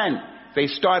 Uthman, they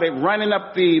started running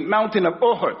up the mountain of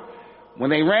Uhud. When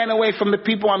they ran away from the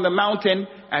people on the mountain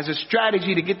as a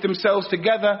strategy to get themselves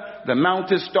together, the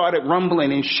mountain started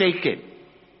rumbling and shaking.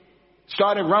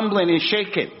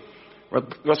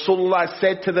 Rasulullah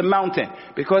said to the mountain,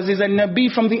 because he's a Nabi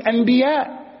from the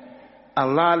Anbiya,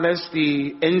 Allah lets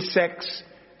the insects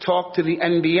talk to the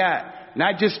Anbiya,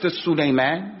 not just to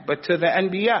Sulaiman, but to the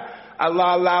Anbiya.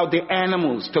 Allah allowed the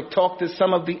animals to talk to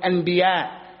some of the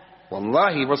Anbiya.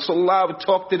 Wallahi, Rasulullah would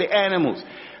talk to the animals.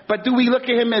 But do we look at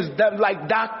him as like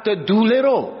Dr.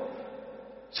 Doolittle?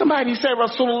 Somebody said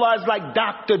Rasulullah is like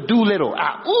Dr. Doolittle.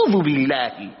 A'udhu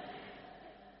billahi.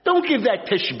 Don't give that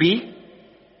tashbih.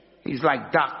 He's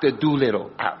like Dr.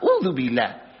 Doolittle. A'udhu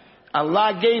billah.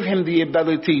 Allah gave him the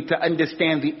ability to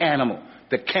understand the animal,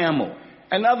 the camel,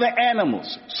 and other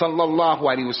animals. Sallallahu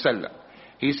alaihi wasallam.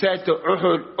 He said to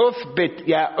Uhud, Uthbit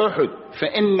ya Uhud, fa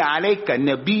inna alayka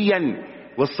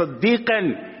nabiyan wa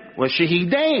siddiqan wa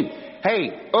shahidain.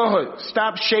 Hey, Uhud,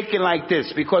 stop shaking like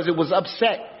this because it was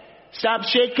upset. Stop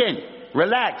shaking.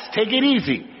 Relax. Take it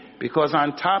easy. Because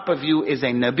on top of you is a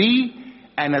Nabi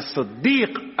and a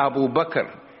Siddiq, Abu Bakr,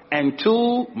 and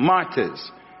 2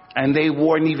 martyrs. And they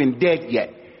weren't even dead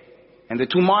yet. And the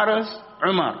 2 martyrs,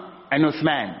 Umar and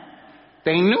Uthman.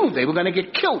 They knew they were going to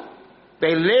get killed.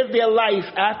 They lived their life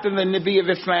after the Nabi of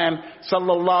Islam,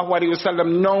 sallallahu alaihi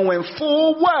wasallam, knowing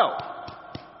full well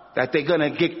that they're going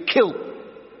to get killed.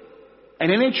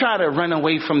 And then they try to run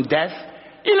away from death.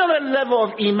 You know the level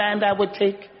of iman that would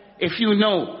take? If you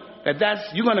know that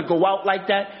you're going to go out like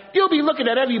that, you'll be looking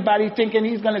at everybody thinking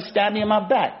he's going to stab me in my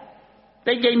back.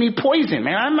 They gave me poison,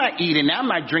 man. I'm not eating that. I'm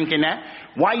not drinking that.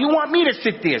 Why you want me to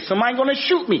sit there? Somebody going to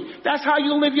shoot me. That's how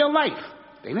you live your life.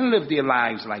 They didn't live their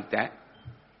lives like that.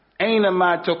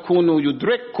 أَيْنَمَا تَكُونُوا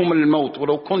يُدْرِكْكُمُ الْمَوْتُ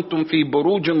وَلَوْ كُنْتُمْ فِي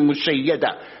بُرُوجٍ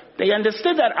مُشَيَّدَةٍ. They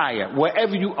understood that ayah.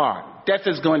 Wherever you are, death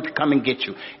is going to come and get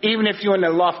you. Even if you're in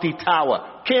a lofty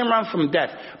tower, can't run from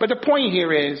death. But the point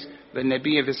here is, the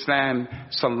Nabi of Islam,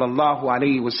 sallallahu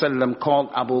alayhi wasallam, called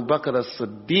Abu Bakr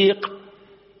as-Siddiq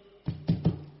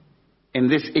in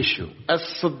this issue.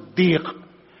 As-Siddiq.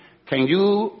 Can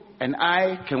you and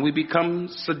can we become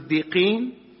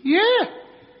Siddiqeen? Yeah.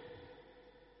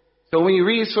 So when you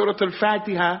read Surah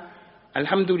Al-Fatiha,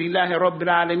 Alhamdulillahi Rabbil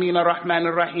Alameen Ar-Rahman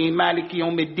Ar-Rahim Maliki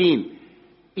Yawmiddin,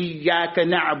 Iyaka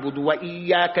na'budu wa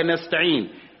iyaka nasta'een,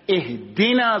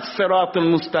 Ihdina Sirat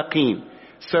al-Mustaqim,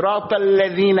 Sirat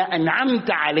al-Ladhina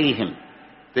an'amta alayhim.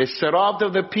 The Sirat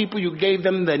of the people you gave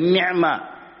them the ni'mah.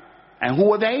 And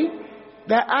who are they?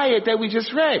 That ayat that we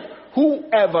just read.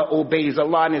 Whoever obeys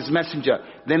Allah and His Messenger,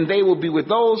 then they will be with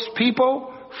those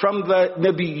people from the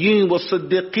Nabiyyin wa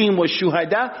Siddiqeen wa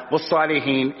Shuhada wa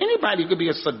Salihin. Anybody could be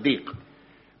a Siddiq.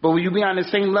 But will you be on the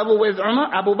same level with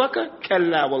Umar, Abu Bakr?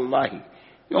 Kalla wallahi.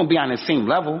 You won't be on the same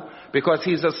level because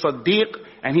he's a Siddiq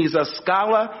and he's a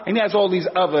scholar and he has all these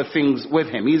other things with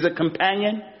him. He's a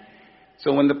companion.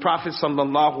 So when the Prophet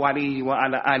sallallahu alaihi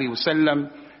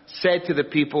wasallam said to the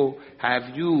people,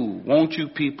 won't you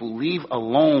people leave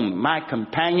alone my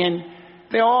companion?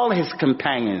 They're all his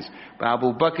companions. But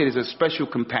Abu Bakr is a special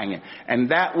companion. And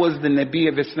that was the Nabi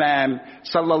of Islam,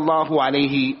 sallallahu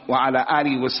alayhi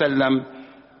wasallam.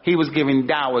 He was giving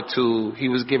dawah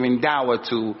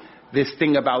to this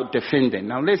thing about defending.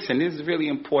 Now listen, this is really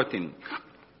important.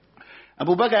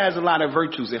 Abu Bakr has a lot of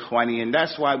virtues, ikhwani, and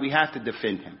that's why we have to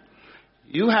defend him.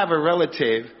 You have a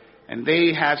relative and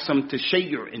they have some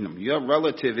tashayyur in them. Your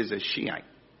relative is a Shiite.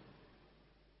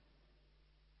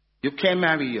 You can't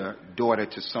marry your daughter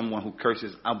to someone who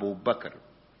curses Abu Bakr.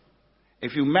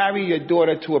 If you marry your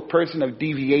daughter to a person of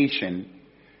deviation,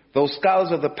 those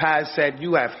scholars of the past said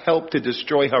you have helped to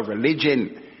destroy her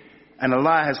religion. And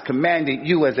Allah has commanded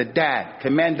you as a dad,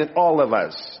 commanded all of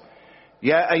us.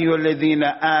 Ya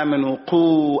ayyuhalladhina amanu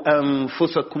qu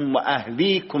anfusakum wa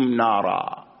ahlikum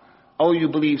nara. Oh, you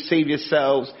believe, save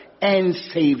yourselves and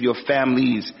save your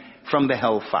families from the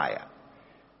hellfire.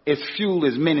 Its fuel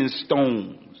is men and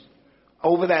stones.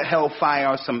 Over that hellfire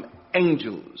are some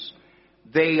angels.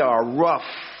 They are rough.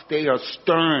 They are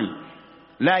stern.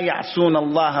 لا يعصون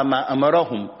الله ما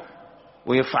أمرهم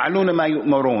ويفعلون ما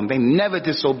يؤمرون. They never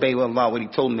disobey Allah, what He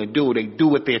told them to do. They do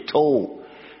what they're told.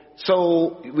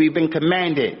 So we've been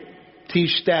commanded,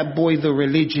 teach that boy the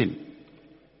religion.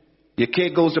 Your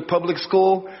kid goes to public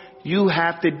school, you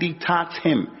have to detox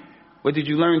him. What did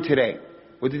you learn today?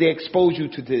 What did they expose you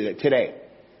to today?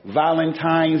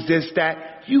 Valentine's, this,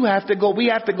 that. We have to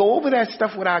go over that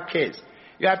stuff with our kids.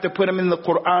 You have to put them in the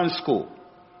Quran school.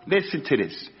 Listen to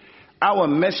this. Our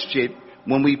masjid,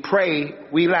 when we pray,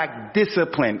 we lack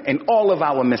discipline in all of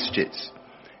our masjids.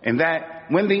 And that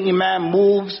when the imam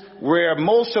moves, where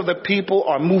most of the people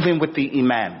are moving with the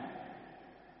imam.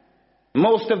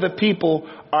 Most of the people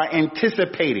are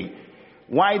anticipating.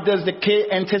 Why does the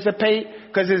kid anticipate?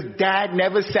 Because his dad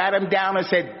never sat him down and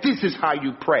said, this is how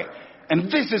you pray.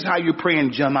 And this is how you pray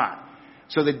in Jama'at.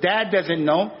 So the dad doesn't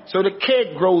know. So the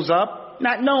kid grows up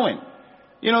not knowing.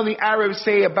 You know, the Arabs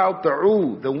say about the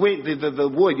oud, the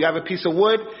wood. You have a piece of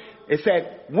wood. It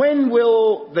said, when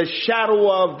will the shadow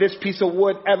of this piece of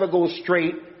wood ever go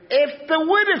straight if the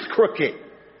wood is crooked?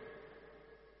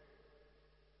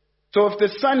 So if the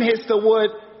sun hits the wood,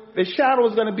 the shadow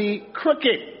is going to be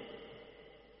crooked.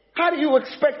 How do you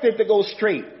expect it to go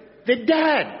straight? The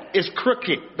dad is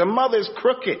crooked. The mother is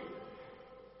crooked.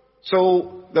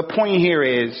 So the point here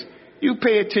is, you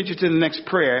pay attention to the next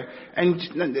prayer and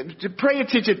pay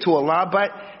attention to Allah,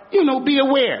 but, be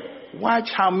aware. Watch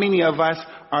how many of us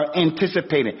are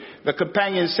anticipating. The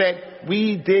companion said,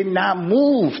 we did not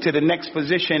move to the next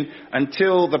position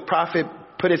until the Prophet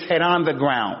put his head on the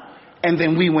ground. And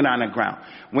then we went on the ground.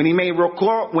 When he made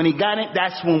ruku', when he got it,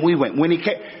 that's when we went.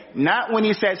 Not when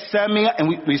he said Samia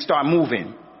and we start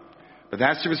moving. But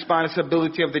that's the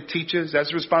responsibility of the teachers. That's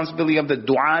the responsibility of the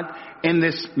du'at in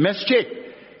this masjid.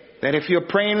 That if you're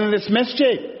praying in this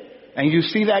masjid and you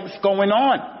see that's going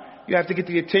on, you have to get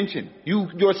the attention. You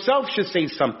yourself should say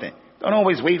something. Don't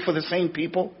always wait for the same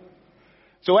people.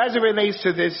 So as it relates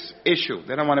to this issue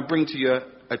that I want to bring to your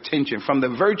attention from the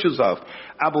virtues of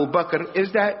Abu Bakr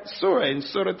is that surah in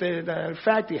Surah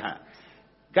Al-Fatiha.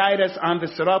 Guide us on the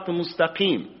Sirat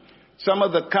al-Mustaqim. Some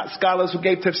of the scholars who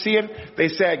gave tafsir, they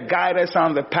said guide us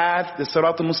on the path, the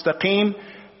Sirat al-Mustaqim,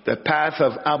 the path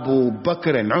of Abu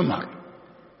Bakr and Umar.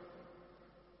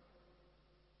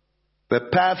 The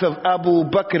path of Abu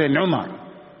Bakr and Umar.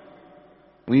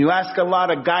 When you ask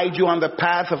Allah to guide you on the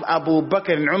path of Abu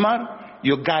Bakr and Umar,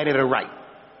 you're guided aright.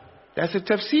 That's a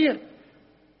tafsir.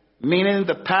 Meaning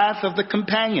the path of the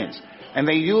companions. And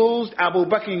they used Abu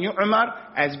Bakr and Umar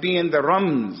as being the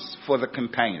rams for the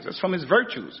companions. That's from his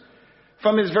virtues.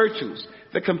 From his virtues.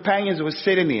 The companions were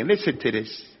sitting there. Listen to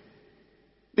this.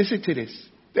 Listen to this.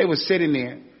 They were sitting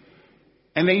there.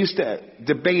 And they used to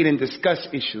debate and discuss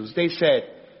issues. They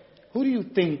said, who do you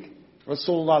think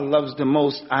Rasulullah loves the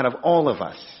most out of all of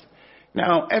us?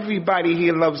 Now, everybody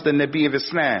here loves the Nabi of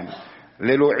Islam.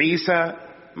 Little Isa,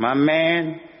 my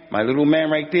man, my little man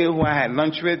right there who I had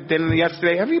lunch with dinner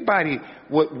yesterday. Everybody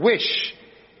would wish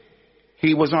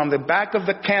he was on the back of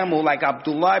the camel like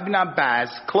Abdullah ibn Abbas,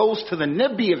 close to the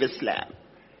Nabi of Islam.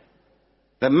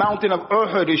 The mountain of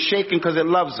Uhud is shaking because it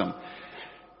loves him.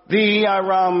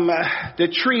 The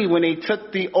tree, when they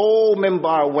took the old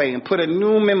mimbar away and put a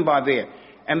new mimbar there,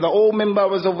 and the old mimbar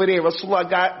was over there, Rasulullah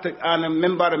got on the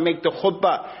mimbar to make the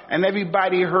khutbah, and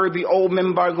everybody heard the old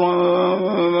mimbar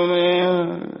going,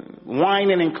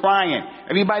 whining and crying.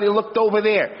 Everybody looked over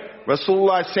there.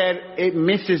 Rasulullah said, it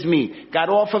misses me. Got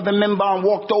off of the mimbar and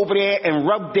walked over there and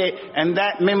rubbed it, and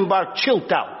that mimbar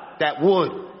chilled out, that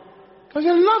wood. Because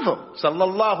they love him,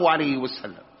 sallallahu alayhi wa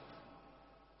sallam.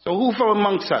 So who from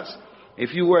amongst us,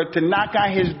 if you were to knock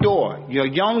on his door, you're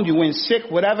young, you went sick,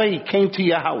 whatever, he came to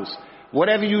your house.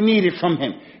 Whatever you needed from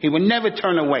him, he would never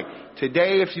turn away.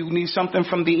 Today, if you need something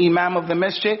from the imam of the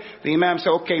masjid, the imam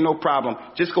said, okay, no problem.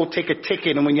 Just go take a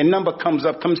ticket, and when your number comes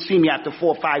up, come see me after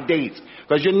 4 or 5 days.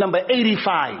 Because you're number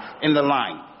 85 in the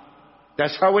line.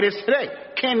 That's how it is today.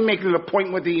 Can't make an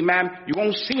appointment with the imam, you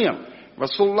won't see him.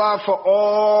 Rasulullah, for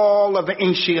all of the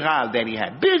inshighal that he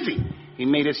had, busy, he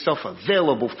made himself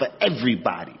available for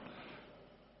everybody.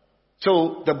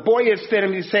 So the boy is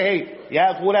sitting, he say, hey,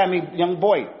 yeah, what I mean, young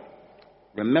boy,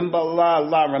 remember Allah,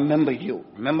 Allah remember you.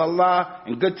 Remember Allah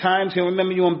in good times, he'll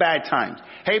remember you in bad times.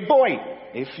 Hey boy,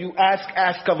 if you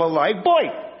ask of Allah. Hey boy,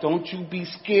 don't you be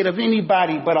scared of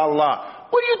anybody but Allah.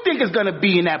 What do you think is going to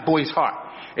be in that boy's heart?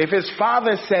 If his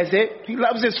father says it, he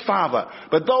loves his father.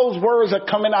 But those words are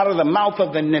coming out of the mouth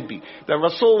of the Nabi. The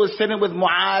Rasul was sitting with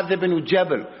Mu'adh ibn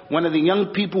Jabal, one of the young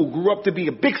people who grew up to be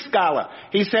a big scholar.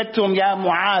 He said to him, Ya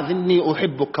Mu'adh, inni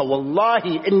uhibbuka,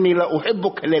 wallahi inni la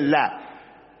uhibbuka lillah.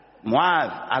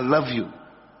 Mu'adh, I love you.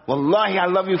 Wallahi, I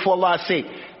love you for Allah's sake.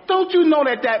 Don't you know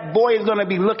that boy is going to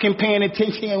be looking, paying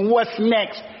attention, and what's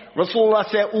next? Rasulullah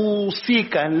said,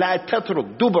 Usika la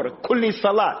tatruk dubar kulli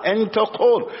salat and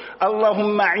taqul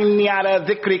Allahumma inni ala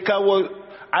dhikrika wa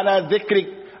ala dhikrik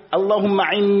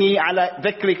Allahumma inni ala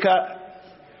dhikrika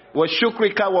wa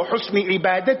shukrika wa husni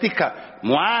ibadatika.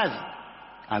 Mu'adh,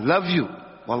 I love you.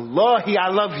 Wallahi, I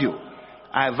love you.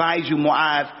 I advise you,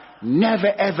 Mu'adh, never,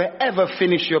 ever, ever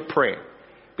finish your prayer.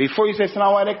 Before you say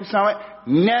Assalamu alaikum,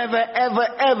 never, ever,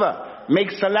 ever make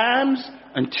salams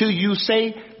until you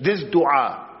say this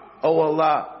dua. Oh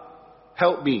Allah,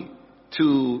 help me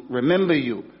to remember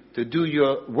you, to do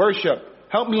your worship.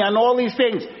 Help me on all these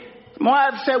things.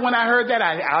 Mu'adh said when I heard that,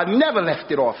 I never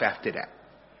left it off after that.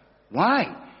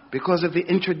 Why? Because of the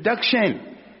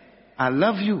introduction. I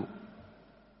love you.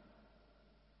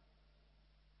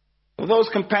 Well, those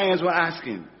companions were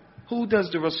asking, who does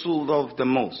the Rasul love the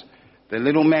most? The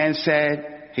little man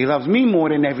said, he loves me more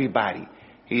than everybody.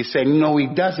 He said, no, he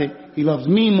doesn't. He loves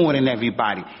me more than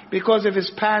everybody because of his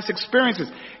past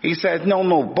experiences. He said,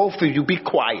 no, both of you be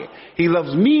quiet. He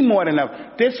loves me more than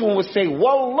everybody. This one would say,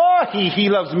 Wallahi, he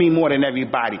loves me more than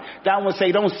everybody. That one would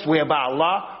say, don't swear by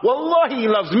Allah. Wallahi, he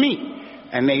loves me.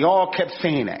 And they all kept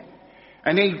saying that.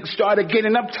 And they started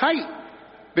getting uptight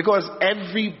because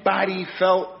everybody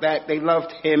felt that they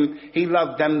loved him. He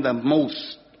loved them the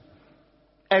most.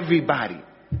 Everybody.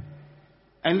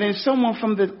 And then someone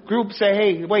from the group said,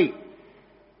 hey, wait.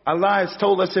 Allah has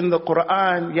told us in the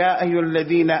Quran, Ya ayyuhal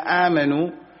ladhina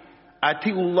amanu,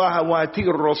 ati'u Allah wa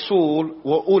ati'u Rasul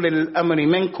wa ulil amri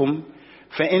minkum,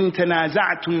 fa in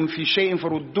tanaza'tum fi shay'in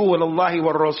farudduhu ila Allah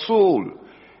wa Rasul,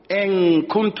 in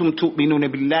kuntum tu'minuna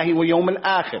billahi wa yawm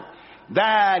al-akhir.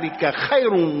 Dhalika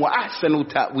khayrun wa ahsanu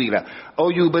ta'wila. Oh,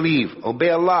 you believe, obey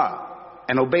Allah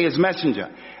and obey His messenger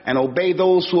and obey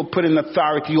those who are put in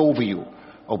authority over you.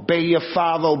 Obey your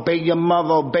father, obey your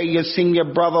mother, obey your senior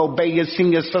brother, obey your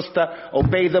senior sister,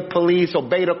 obey the police,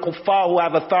 obey the kuffar who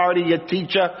have authority, your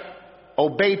teacher.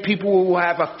 Obey people who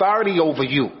have authority over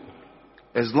you.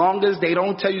 As long as they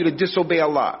don't tell you to disobey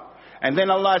Allah. And then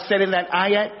Allah said in that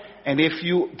ayat, and if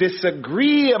you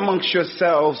disagree amongst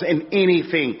yourselves in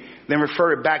anything, then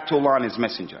refer it back to Allah and His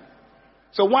messenger.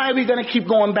 So why are we going to keep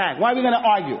going back? Why are we going to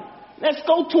argue? Let's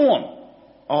go to him.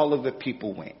 All of the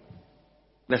people went.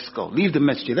 Let's go. Leave the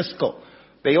masjid. Let's go.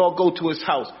 They all go to his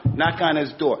house, knock on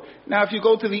his door. Now, if you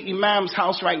go to the Imam's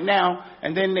house right now,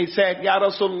 and then they said, Ya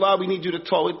Rasulullah, we need you to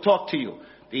talk to you.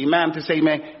 The Imam to say,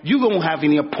 man, you don't have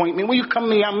any appointment. Will you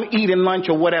come here? I'm eating lunch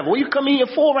or whatever. What you coming here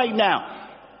for right now?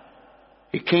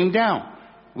 It came down.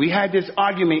 We had this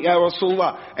argument, Ya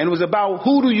Rasulullah, and it was about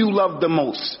who do you love the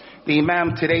most? The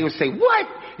Imam today would say, what?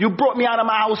 You brought me out of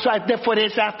my house right there for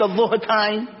this after Dhuhr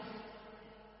time?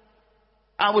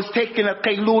 I was taking a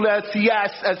qaylula, a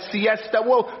siesta.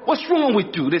 Well, what's wrong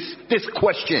with you? This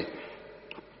question.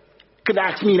 Could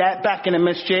ask me that back in the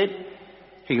masjid.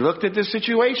 He looked at the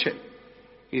situation.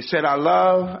 He said, I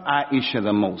love Aisha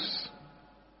the most.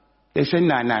 They said,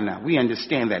 nah. We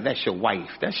understand that. That's your wife.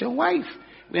 That's your wife.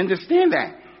 We understand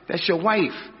that. That's your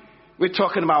wife. We're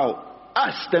talking about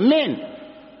us, the men.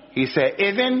 He said,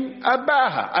 Idhan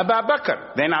Abaha, Abu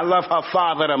Bakr. Then I love her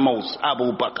father the most,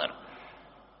 Abu Bakr.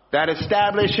 That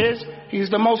establishes he's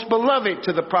the most beloved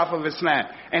to the Prophet of Islam.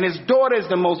 And his daughter is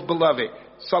the most beloved.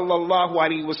 Sallallahu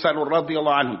alayhi wa sallam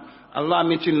radiyallahu anhu. Allah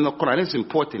mentioned in the Quran. It's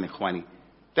important, ikhwani.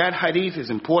 That hadith is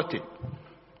important.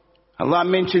 Allah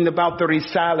mentioned about the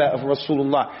risala of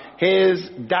Rasulullah. His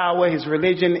da'wah, his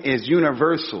religion is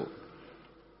universal.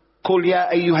 Qul ya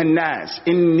ayyuhan nas,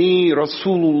 inni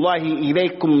rasulullahi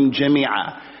ilaykum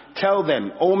jami'a. Tell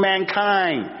them, O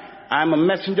mankind, I'm a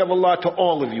messenger of Allah to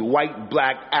all of you. White,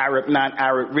 black, Arab,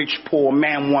 non-Arab, rich, poor,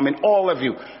 man, woman, all of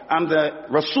you. I'm the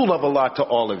Rasul of Allah to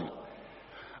all of you.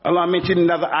 Allah mentioned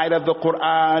another ayat of the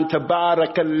Quran,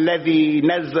 تَبَارَكَ الَّذِي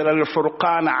نَزَّلَ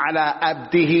الْفُرْقَانَ عَلَىٰ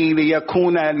عَبْدِهِ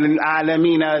لِيَكُونَ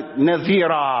لِلْعَالَمِينَ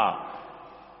نَذِيرًا.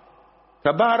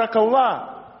 Tabarak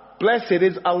Allah. Blessed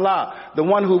is Allah, the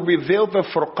one who revealed the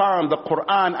Furqan, the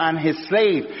Quran, on his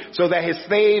slave, so that his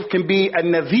slave can be a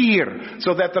nadhir,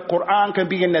 so that the Quran can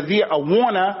be a nadhir, a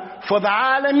warner for the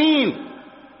alameen,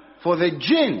 for the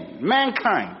jinn,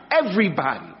 mankind,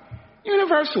 everybody.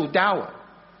 Universal dawah.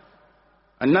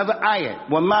 Another ayat,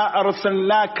 وَمَا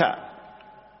أَرْسَلْنَاكَ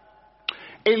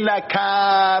إِلَّا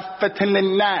كَافَّةً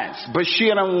لِلنَّاسِ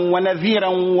بَشِيرًا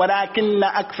وَنَذِيرًا وَلَكِنَّ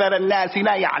أَكْثَرَ النَّاسِ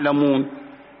لَا يَعْلَمُونَ.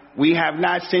 We have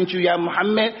not sent you, Ya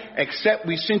Muhammad, except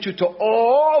we sent you to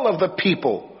all of the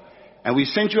people. And we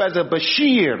sent you as a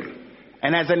Bashir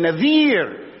and as a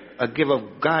Nadhir, a giver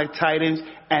of God tidings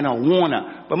and a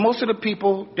warner. But most of the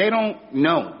people, they don't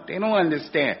know. They don't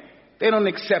understand. They don't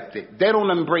accept it. They don't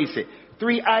embrace it.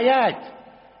 3 ayat.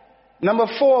 Number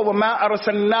 4, وَمَا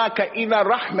أَرْسَلْنَاكَ إِلَى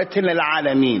رَحْمَةٍ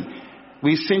لِلْعَالَمِينَ.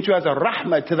 We sent you as a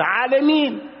rahmah to the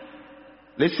alameen.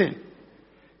 Listen.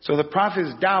 So the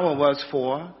Prophet's da'wah was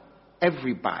for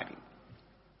everybody.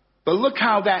 But look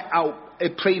how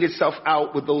it played itself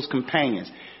out with those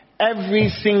companions. Every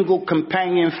single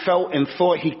companion felt and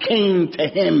thought he came to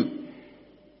him.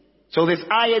 So this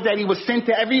ayah that he was sent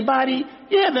to everybody,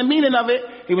 the meaning of it,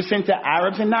 he was sent to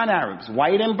Arabs and non-Arabs,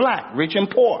 white and black, rich and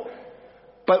poor.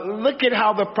 But look at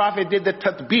how the Prophet did the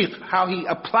tatbiq, how he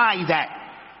applied that.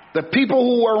 The people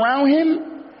who were around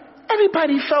him,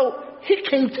 everybody felt he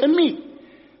came to me.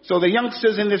 So the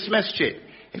youngsters in this masjid,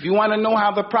 if you want to know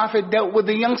how the Prophet dealt with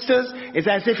the youngsters, it's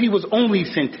as if he was only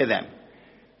sent to them.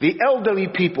 The elderly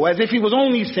people, as if he was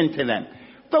only sent to them.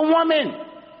 The woman,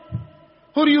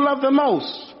 who do you love the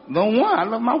most? The one, I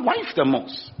love my wife the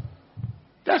most.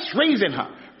 That's raising her.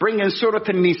 Bringing Surah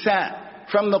An-Nisa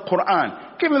from the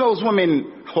Quran. giving those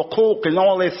women huquq and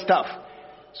all this stuff.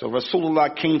 So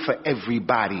Rasulullah came for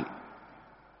everybody.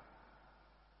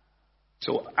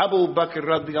 So Abu Bakr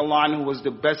radiallahu anhu was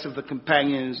the best of the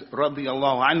companions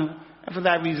radiallahu anhu. And for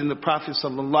that reason the Prophet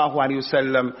sallallahu alaihi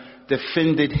wasallam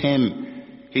defended him.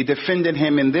 He defended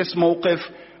him in this mawqif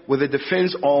with a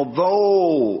defense,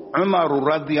 although Umar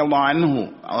radiallahu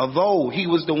anhu, although he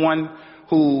was the one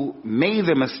who made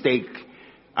the mistake.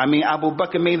 Abu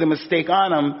Bakr made the mistake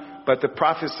on him, but the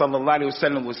Prophet sallallahu alaihi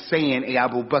wasallam was saying, hey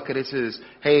Abu Bakr,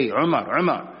 hey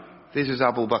Umar, this is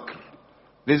Abu Bakr.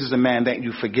 This is a man that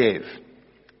you forgive.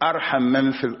 Arham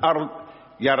man fil ard,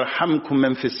 yarhamkum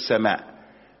man fis sama.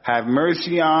 Have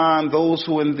mercy on those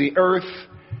who are in the earth,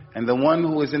 and the one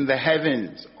who is in the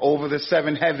heavens, over the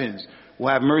 7 heavens, will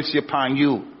have mercy upon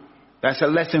you. That's a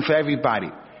lesson for everybody.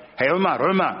 Hey Umar,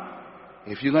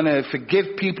 if you're going to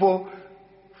forgive people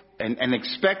and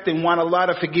expect and want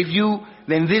Allah to forgive you,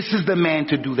 then this is the man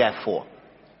to do that for.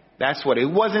 That's what it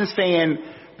wasn't saying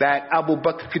that Abu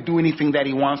Bakr could do anything that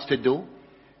he wants to do.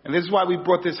 And this is why we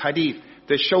brought this hadith,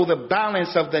 to show the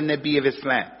balance of the Nabi of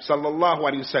Islam sallallahu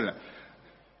alaihi wasallam.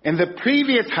 In the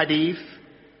previous hadith,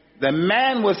 the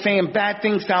man was saying bad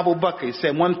things to Abu Bakr. He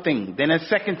said one thing, then a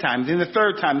second time, then the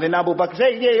third time, then Abu Bakr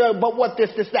said, yeah, but what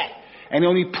this, that. And he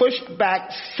only pushed back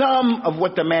some of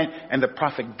what the man, and the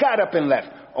Prophet got up and left.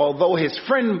 Although his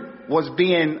friend was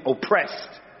being oppressed,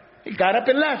 he got up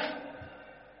and left.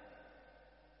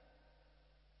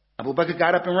 Abu Bakr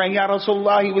got up and ran, Ya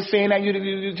Rasulullah, he was saying that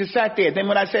you just sat there. Then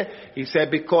when I said, he said,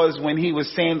 because when he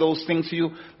was saying those things to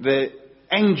you, the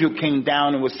angel came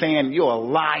down and was saying, you're a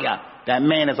liar. That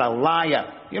man is a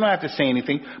liar. You don't have to say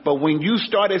anything. But when you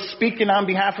started speaking on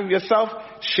behalf of yourself,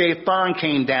 Shaitan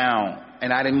came down.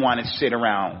 And I didn't want to sit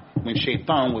around when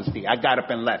Shaitan was there. I got up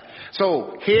and left.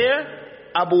 So here,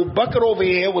 Abu Bakr over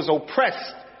here was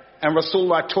oppressed, and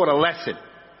Rasulullah taught a lesson.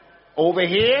 Over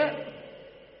here,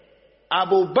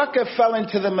 Abu Bakr fell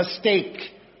into the mistake,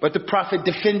 but the Prophet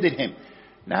defended him.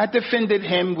 Not defended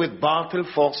him with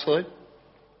batil, falsehood.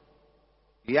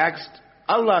 He asked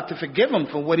Allah to forgive him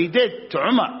for what he did to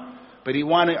Umar. But he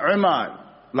wanted Umar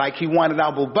like he wanted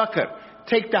Abu Bakr.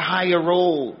 Take the higher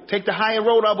road. Take the higher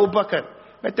road, Abu Bakr.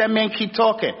 Let that man keep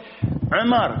talking.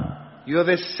 Umar, you're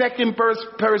the second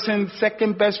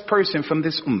best person from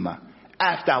this ummah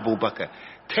after Abu Bakr.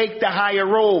 Take the higher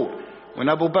road. When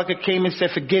Abu Bakr came and said,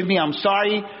 forgive me, I'm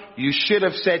sorry, you should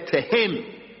have said to him,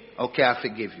 okay, I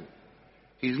forgive you.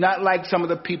 He's not like some of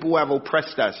the people who have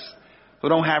oppressed us, who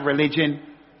don't have religion.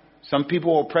 Some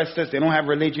people who oppressed us, they don't have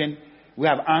religion. We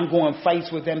have ongoing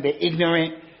fights with them. They're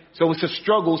ignorant. So it's a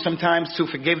struggle sometimes to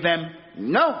forgive them.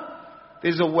 No.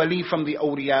 This is a wali from the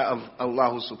awliya of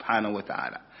Allah subhanahu wa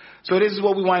ta'ala. So this is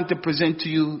what we wanted to present to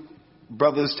you,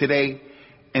 brothers, today,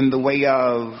 in the way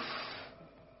of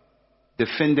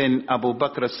defending Abu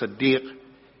Bakr as-Siddiq.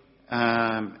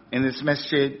 In this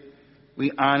masjid,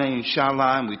 we honor,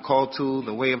 inshallah, and we call to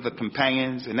the way of the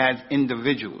companions, and as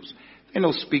individuals. There are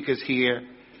no speakers here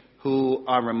who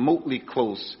are remotely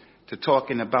close to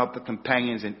talking about the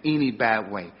companions in any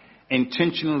bad way.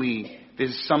 Intentionally, this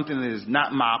is something that is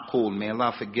not ma'qul. May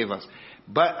Allah forgive us.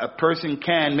 But a person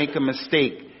can make a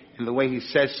mistake in the way he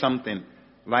says something,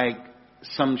 like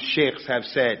some sheikhs have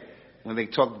said when they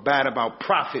talk bad about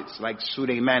prophets like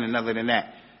Sulaiman and other than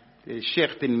that. The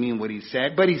sheikh didn't mean what he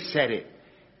said, but he said it.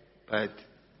 But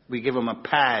we give him a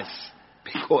pass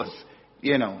because,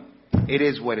 it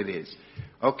is what it is.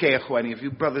 Okay, Ikhwani, if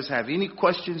you brothers have any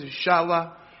questions,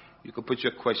 inshallah, you can put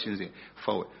your questions in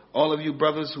forward. All of you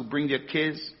brothers who bring your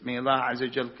kids, may Allah Azza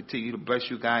wa Jalla continue to bless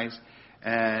you guys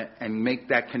and make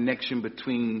that connection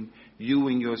between you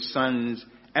and your sons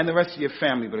and the rest of your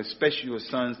family, but especially your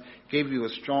sons, give you a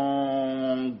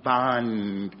strong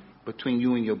bond between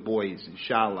you and your boys,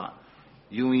 inshallah.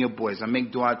 You and your boys. I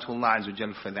make dua to Allah Azza wa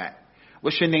Jalla for that.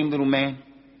 What's your name, little man?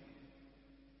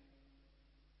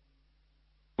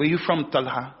 Where you from,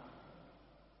 Talha?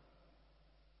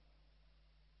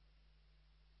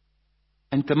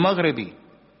 أنت مغربي.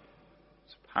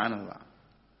 Subhanallah.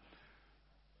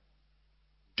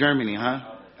 Germany, huh?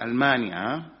 Almania,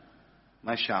 huh?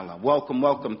 MashaAllah.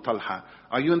 Welcome, Talha.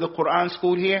 Are you in the Quran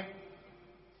school here?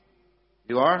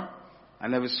 You are? I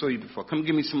never saw you before. Come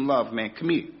give me some love, man. Come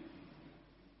here.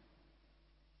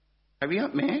 Hurry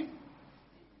up, man.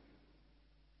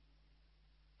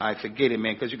 I forget it,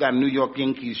 man, because you got a New York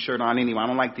Yankees shirt on anyway. I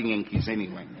don't like the Yankees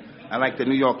anyway. I like the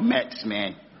New York Mets,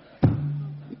 man.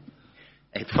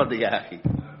 Hey, اتفضل يا أخي.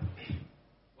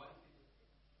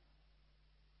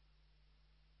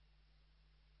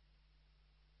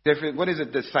 Different. What is a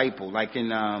disciple? Like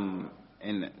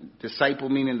in disciple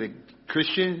meaning the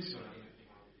Christians?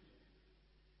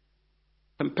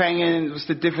 Companion, what's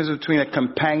the difference between a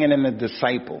companion and a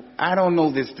disciple? I don't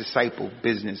know this disciple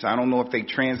business. I don't know if they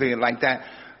translate it like that.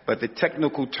 But the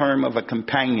technical term of a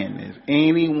companion is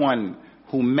anyone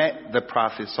who met the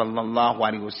Prophet sallallahu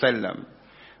alaihi wasallam,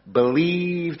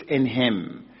 believed in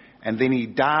him, and then he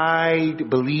died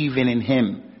believing in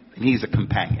him, and he's a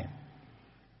companion.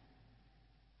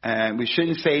 And we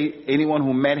shouldn't say anyone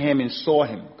who met him and saw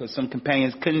him, because some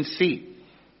companions couldn't see.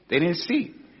 They didn't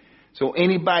see. So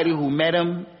anybody who met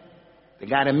him, they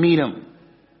got to meet him.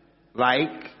 Like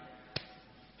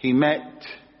he met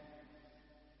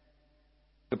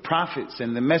the prophets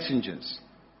and the messengers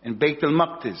in Bayt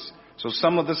al-Maqdis. So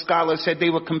some of the scholars said they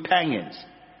were companions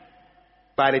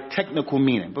by the technical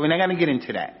meaning. But we're not going to get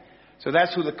into that. So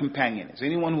that's who the companion is.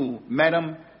 Anyone who met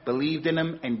him, believed in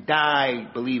him, and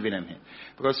died believing in him.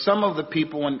 Because some of the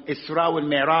people in Isra and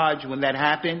Mi'raj, when that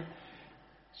happened,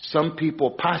 some people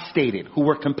apostated who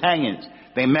were companions.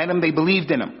 They met him, they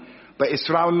believed in him. But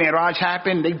Isra and Mi'raj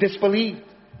happened, they disbelieved.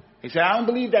 They said, I don't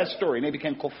believe that story. And they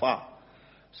became kuffar.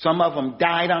 Some of them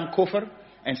died on kufr,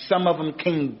 and some of them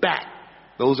came back.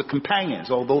 Those are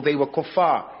companions, although they were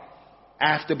kuffar.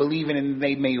 After believing in,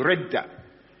 they made ridda.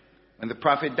 When the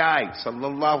Prophet died,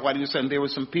 sallallahu alaihi wasallam, there were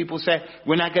some people who said,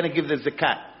 we're not going to give the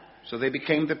zakat. So they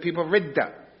became the people of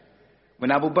ridda.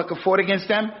 When Abu Bakr fought against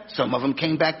them, some of them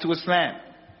came back to Islam.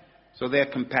 So they're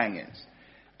companions.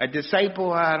 A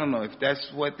disciple, I don't know if that's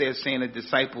what they're saying a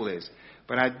disciple is.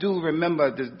 But I do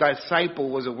remember the disciple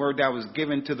was a word that was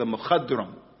given to the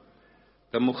mukhadram.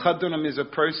 The mukhadram is a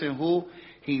person who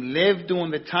he lived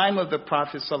during the time of the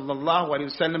Prophet sallallahu alaihi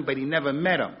wasallam, but he never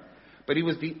met him. But he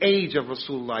was the age of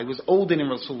Rasulullah. He was older than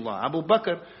Rasulullah. Abu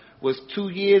Bakr was 2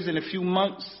 years and a few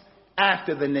months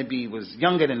after the Nabi, was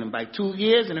younger than him by 2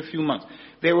 years and a few months.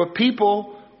 There were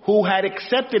people who had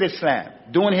accepted Islam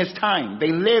during his time. They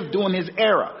lived during his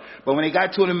era. But when they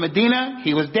got to Medina,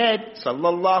 he was dead,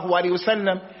 sallallahu alaihi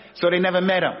wasallam, so they never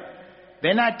met him.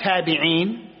 They're not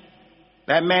tabi'een.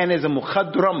 That man is a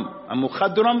mukhadram. A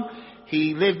mukhadram,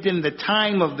 he lived in the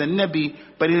time of the Nabi,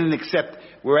 but he didn't accept.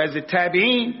 Whereas the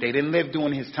tabi'een, they didn't live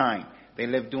during his time. They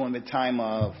lived during the time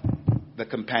of the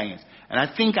companions. And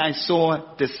I think I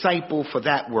saw disciple for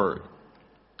that word,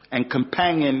 and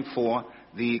companion for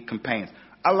the companions.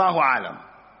 Allahu Alam.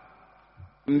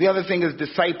 And the other thing is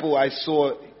disciple, I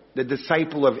saw the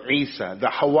disciple of Isa,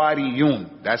 the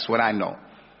Hawariyun. That's what I know.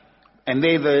 And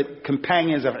they're the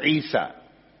companions of Isa.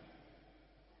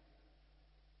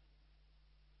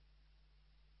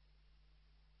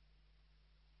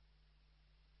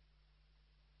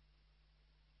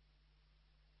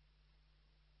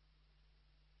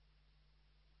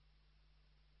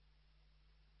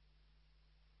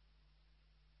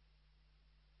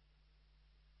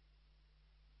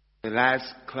 The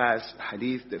last class,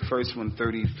 hadith, the first one,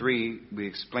 33, we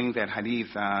explained that hadith.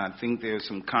 I think there's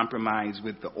some compromise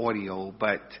with the audio,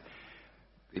 but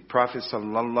the Prophet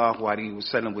sallallahu alaihi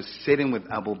wasallam was sitting with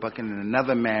Abu Bakr, and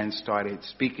another man started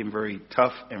speaking very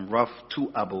tough and rough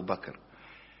to Abu Bakr.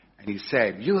 And he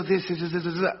said, "You this.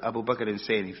 Abu Bakr didn't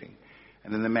say anything.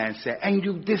 And then the man said, "And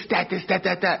you this, that.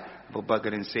 Abu Bakr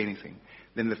didn't say anything.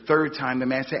 Then the third time the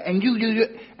man said, "And you.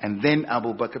 And then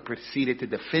Abu Bakr proceeded to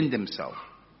defend himself.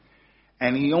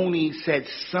 And he only said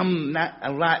some, not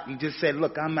a lot. He just said,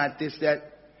 "Look, I'm not this, that."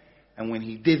 And when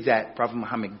he did that, Prophet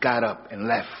Muhammad got up and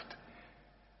left.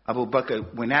 Abu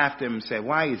Bakr went after him and said,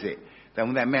 "Why is it that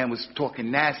when that man was talking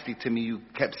nasty to me, you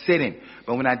kept sitting?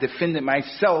 But when I defended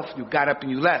myself, you got up and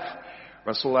you left?"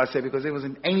 Rasulullah said, "Because there was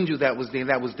an angel that was there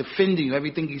that was defending you,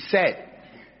 everything he said."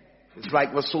 It's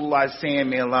like Rasulullah is saying,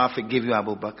 "May Allah forgive you,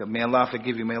 Abu Bakr. May Allah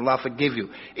forgive you. May Allah forgive you."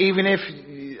 Even if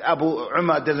Abu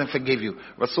Umar doesn't forgive you,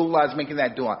 Rasulullah is making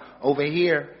that dua. Over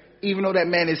here, even though that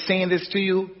man is saying this to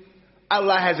you,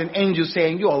 Allah has an angel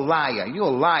saying, "You're a liar. You're a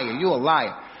liar. You're a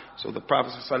liar." So the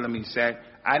Prophet ﷺ, he said,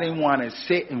 "I didn't want to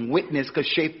sit and witness because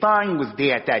Shaitan was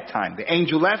there at that time. The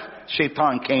angel left,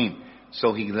 Shaitan came.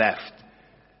 So he left."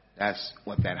 That's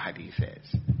what that hadith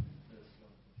is.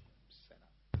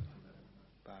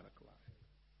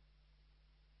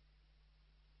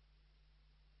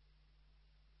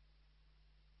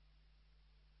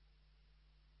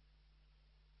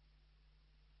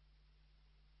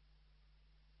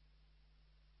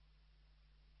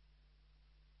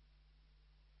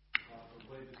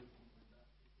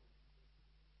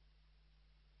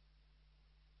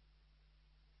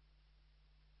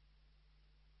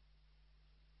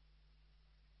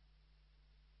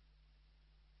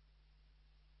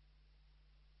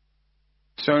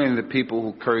 Concerning the people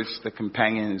who curse the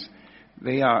companions,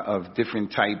 they are of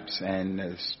different types, and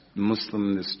as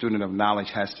Muslim, the student of knowledge,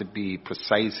 has to be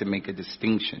precise and make a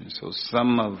distinction. So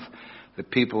some of the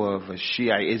people of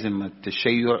Shiaism,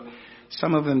 Tashayyur,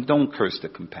 some of them don't curse the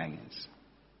companions.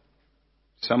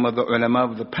 Some of the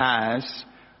ulama of the past,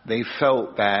 they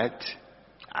felt that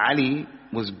Ali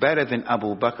was better than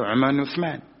Abu Bakr, Umar and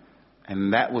Uthman.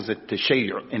 And that was a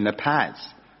Tashayyur in the past.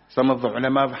 Some of the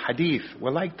ulama of hadith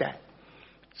were like that.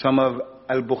 Some of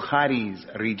al-Bukhari's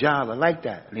Rijal are like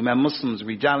that. Imam Muslim's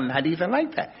Rijal and hadith are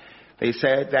like that. They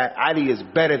said that Ali is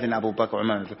better than Abu Bakr,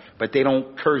 Umar, but they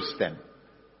don't curse them.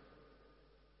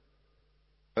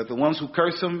 But the ones who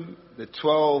curse them, the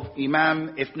 12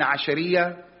 Imam Ithna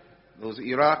Ashariya, those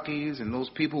Iraqis and those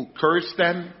people who curse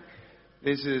them,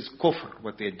 this is kufr,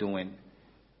 what they're doing.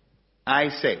 I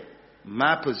say,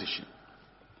 my position,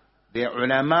 they're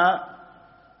ulama,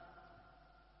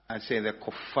 I say they're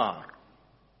kuffar.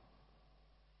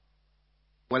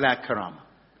 Wala karama.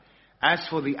 As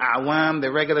for the awam,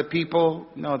 the regular people,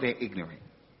 no, they're ignorant.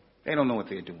 They don't know what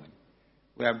they're doing.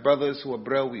 We have brothers who are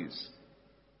Brahwis.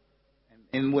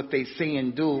 And what they say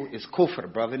and do is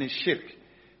kufr, brother, and it's shirk.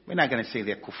 We're not going to say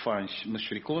they're kuffar and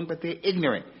mushrikun, but they're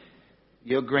ignorant.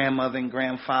 Your grandmother and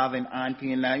grandfather and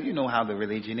auntie and now, you know how the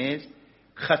religion is.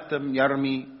 Khatam,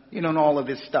 yarmi, you know, all of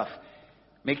this stuff.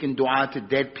 Making dua to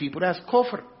dead people, that's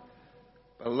kufr.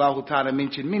 Allah Ta'ala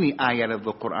mentioned many ayat of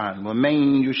the Quran.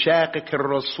 وَمَن يُشَاقِقِ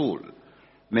الرَّسُولِ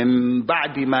مِن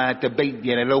بَعْدِ مَا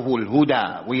تَبَيَّنَ لَهُ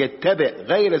الْهُدَى وَيَتَّبِعْ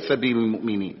غَيْرَ سَبِيلِ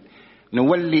الْمُؤْمِنِينَ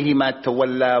نُوَلِّهِ مَا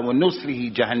تَوَلَّى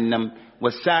وَنُصْلِهِ جَهَنَّمْ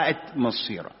وَسَاءَتْ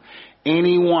مَصِيرًا.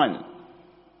 Anyone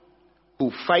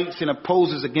who fights and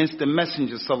opposes against the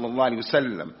Messenger sallallahu alaihi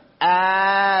wasallam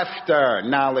after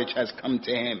knowledge has come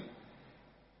to him,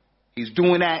 he's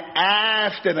doing that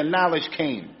after the knowledge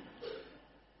came.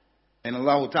 And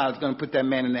Allah Ta'ala is going to put that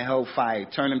man in the hellfire,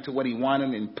 turn him to what he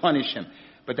wanted and punish him.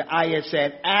 But the ayah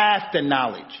said after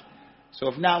knowledge. So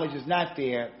if knowledge is not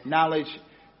there,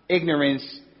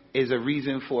 ignorance is a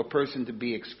reason for a person to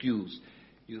be excused.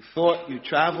 You thought you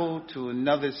traveled to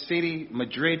another city,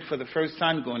 Madrid, for the first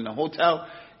time, go in the hotel,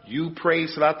 you pray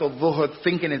Salat al-Dhuhr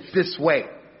thinking it's this way.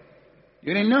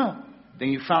 You didn't know. Then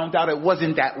you found out it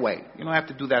wasn't that way. You don't have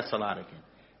to do that Salat again.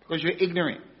 Because you're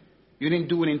ignorant. You didn't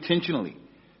do it intentionally.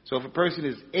 So if a person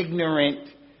is ignorant,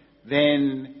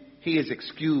 then he is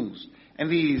excused. And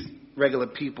these regular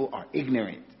people are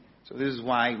ignorant. So this is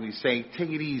why we say, take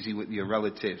it easy with your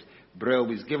relatives.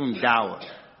 Brahwis, give them dawah.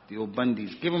 The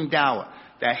Obundis, give them dawah.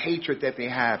 That hatred that they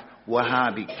have,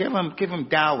 Wahhabi, give them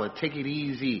dawah. Take it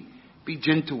easy. Be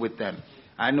gentle with them.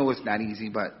 I know it's not easy,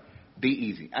 but be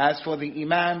easy. As for the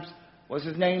Imams, what's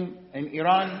his name in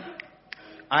Iran?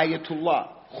 Ayatollah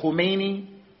Khomeini.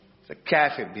 It's a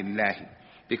kafir billahi.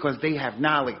 Because they have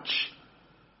knowledge.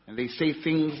 And they say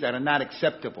things that are not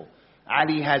acceptable.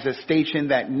 Ali has a station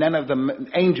that none of the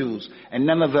angels and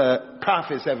none of the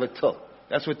prophets ever took.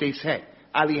 That's what they said.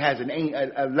 Ali has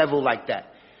a level like that.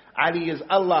 Ali is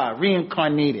Allah,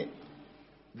 reincarnated.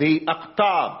 The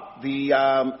aqtab, the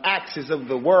axis of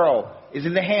the world is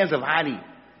in the hands of Ali.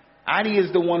 Ali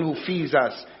is the one who feeds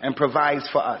us and provides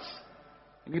for us.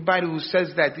 Anybody who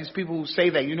says that, these people who say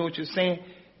that, you know what you're saying?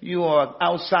 You are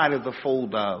outside of the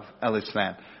fold of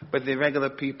Al-Islam. But the regular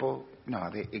people, no,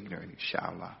 they're ignorant,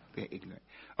 inshallah. They're ignorant.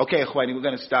 Okay, Ikhwani, we're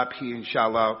going to stop here,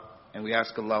 inshallah. And we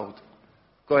ask Allah.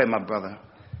 Go ahead, my brother.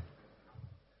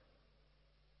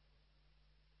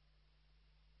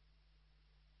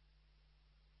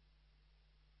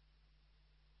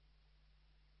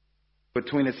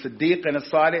 Between a Siddiq and a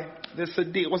Salih. The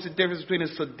Siddiq, what's the difference between a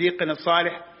Siddiq and a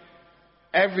Salih?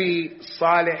 Every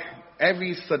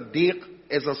Siddiq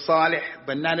is a Salih,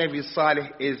 but not every Salih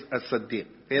is a Siddiq.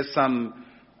 There's some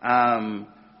Amum,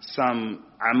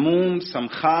 some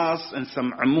Khas, and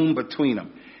some Amum between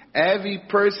them. Every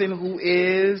person who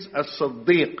is a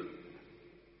Siddiq,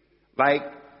 like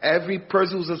every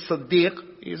person who's a Siddiq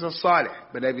is a Salih,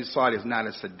 but every Salih is not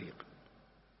a Siddiq.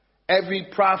 Every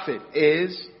prophet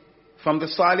is from the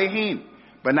Salihin,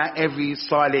 but not every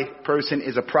Salih person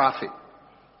is a prophet.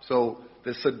 So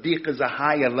the Siddiq is a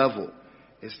higher level.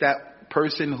 It's that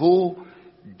person who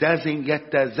doesn't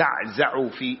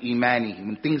yataza'za'u fi imanihi.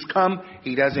 When things come,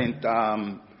 he doesn't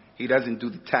do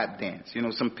the tap dance. You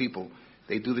know, some people,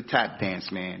 they do the tap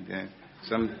dance, man.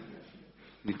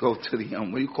 You go to the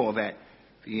what do you call that?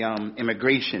 The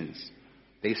immigrations.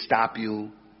 They stop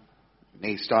you.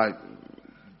 They start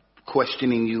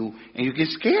questioning you, and you get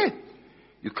scared.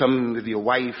 You come with your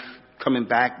wife, coming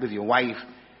back with your wife.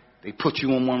 They put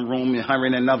you in one room, you're her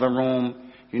in another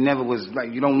room. You never was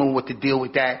like, you don't know what to deal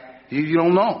with that. You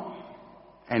don't know.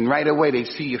 And right away they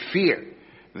see your fear.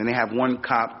 Then they have one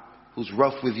cop who's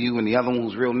rough with you and the other one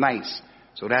who's real nice.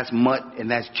 So that's Mutt and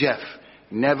that's Jeff.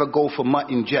 Never go for Mutt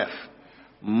and Jeff.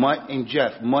 Mutt and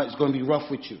Jeff. Mutt is going to be rough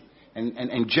with you.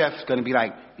 And Jeff's going to be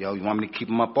like, yo, you want me to keep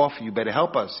him up off? You better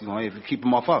help us. You know, if you keep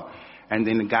him off up. And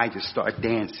then the guy just start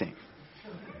dancing.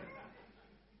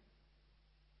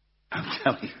 I'm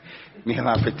telling you, may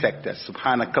Allah protect us.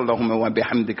 Subhanakallahumma wa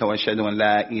bihamdika wa ashhadu an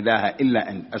la ilaha illa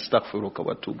ant astaghfiruka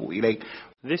wa atubu ilayk.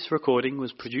 This recording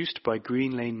was produced by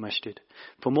Green Lane Masjid.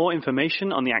 For more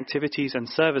information on the activities and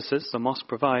services the mosque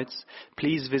provides,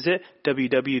 please visit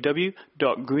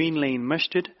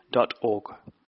www.greenlanemasjid.org.